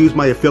 please use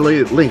my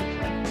affiliate link.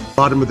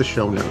 bottom of the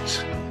show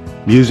notes.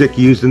 Music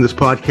used in this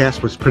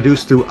podcast was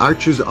produced through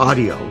Archer's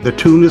Audio. The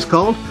tune is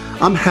called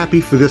I'm Happy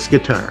for This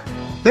Guitar.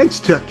 Thanks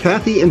to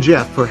Kathy and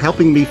Jeff for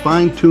helping me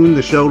fine-tune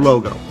the show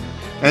logo.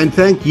 And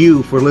thank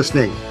you for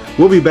listening.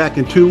 We'll be back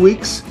in 2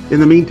 weeks. In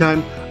the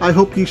meantime, I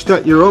hope you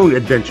start your own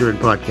adventure in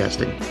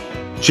podcasting.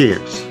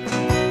 Cheers.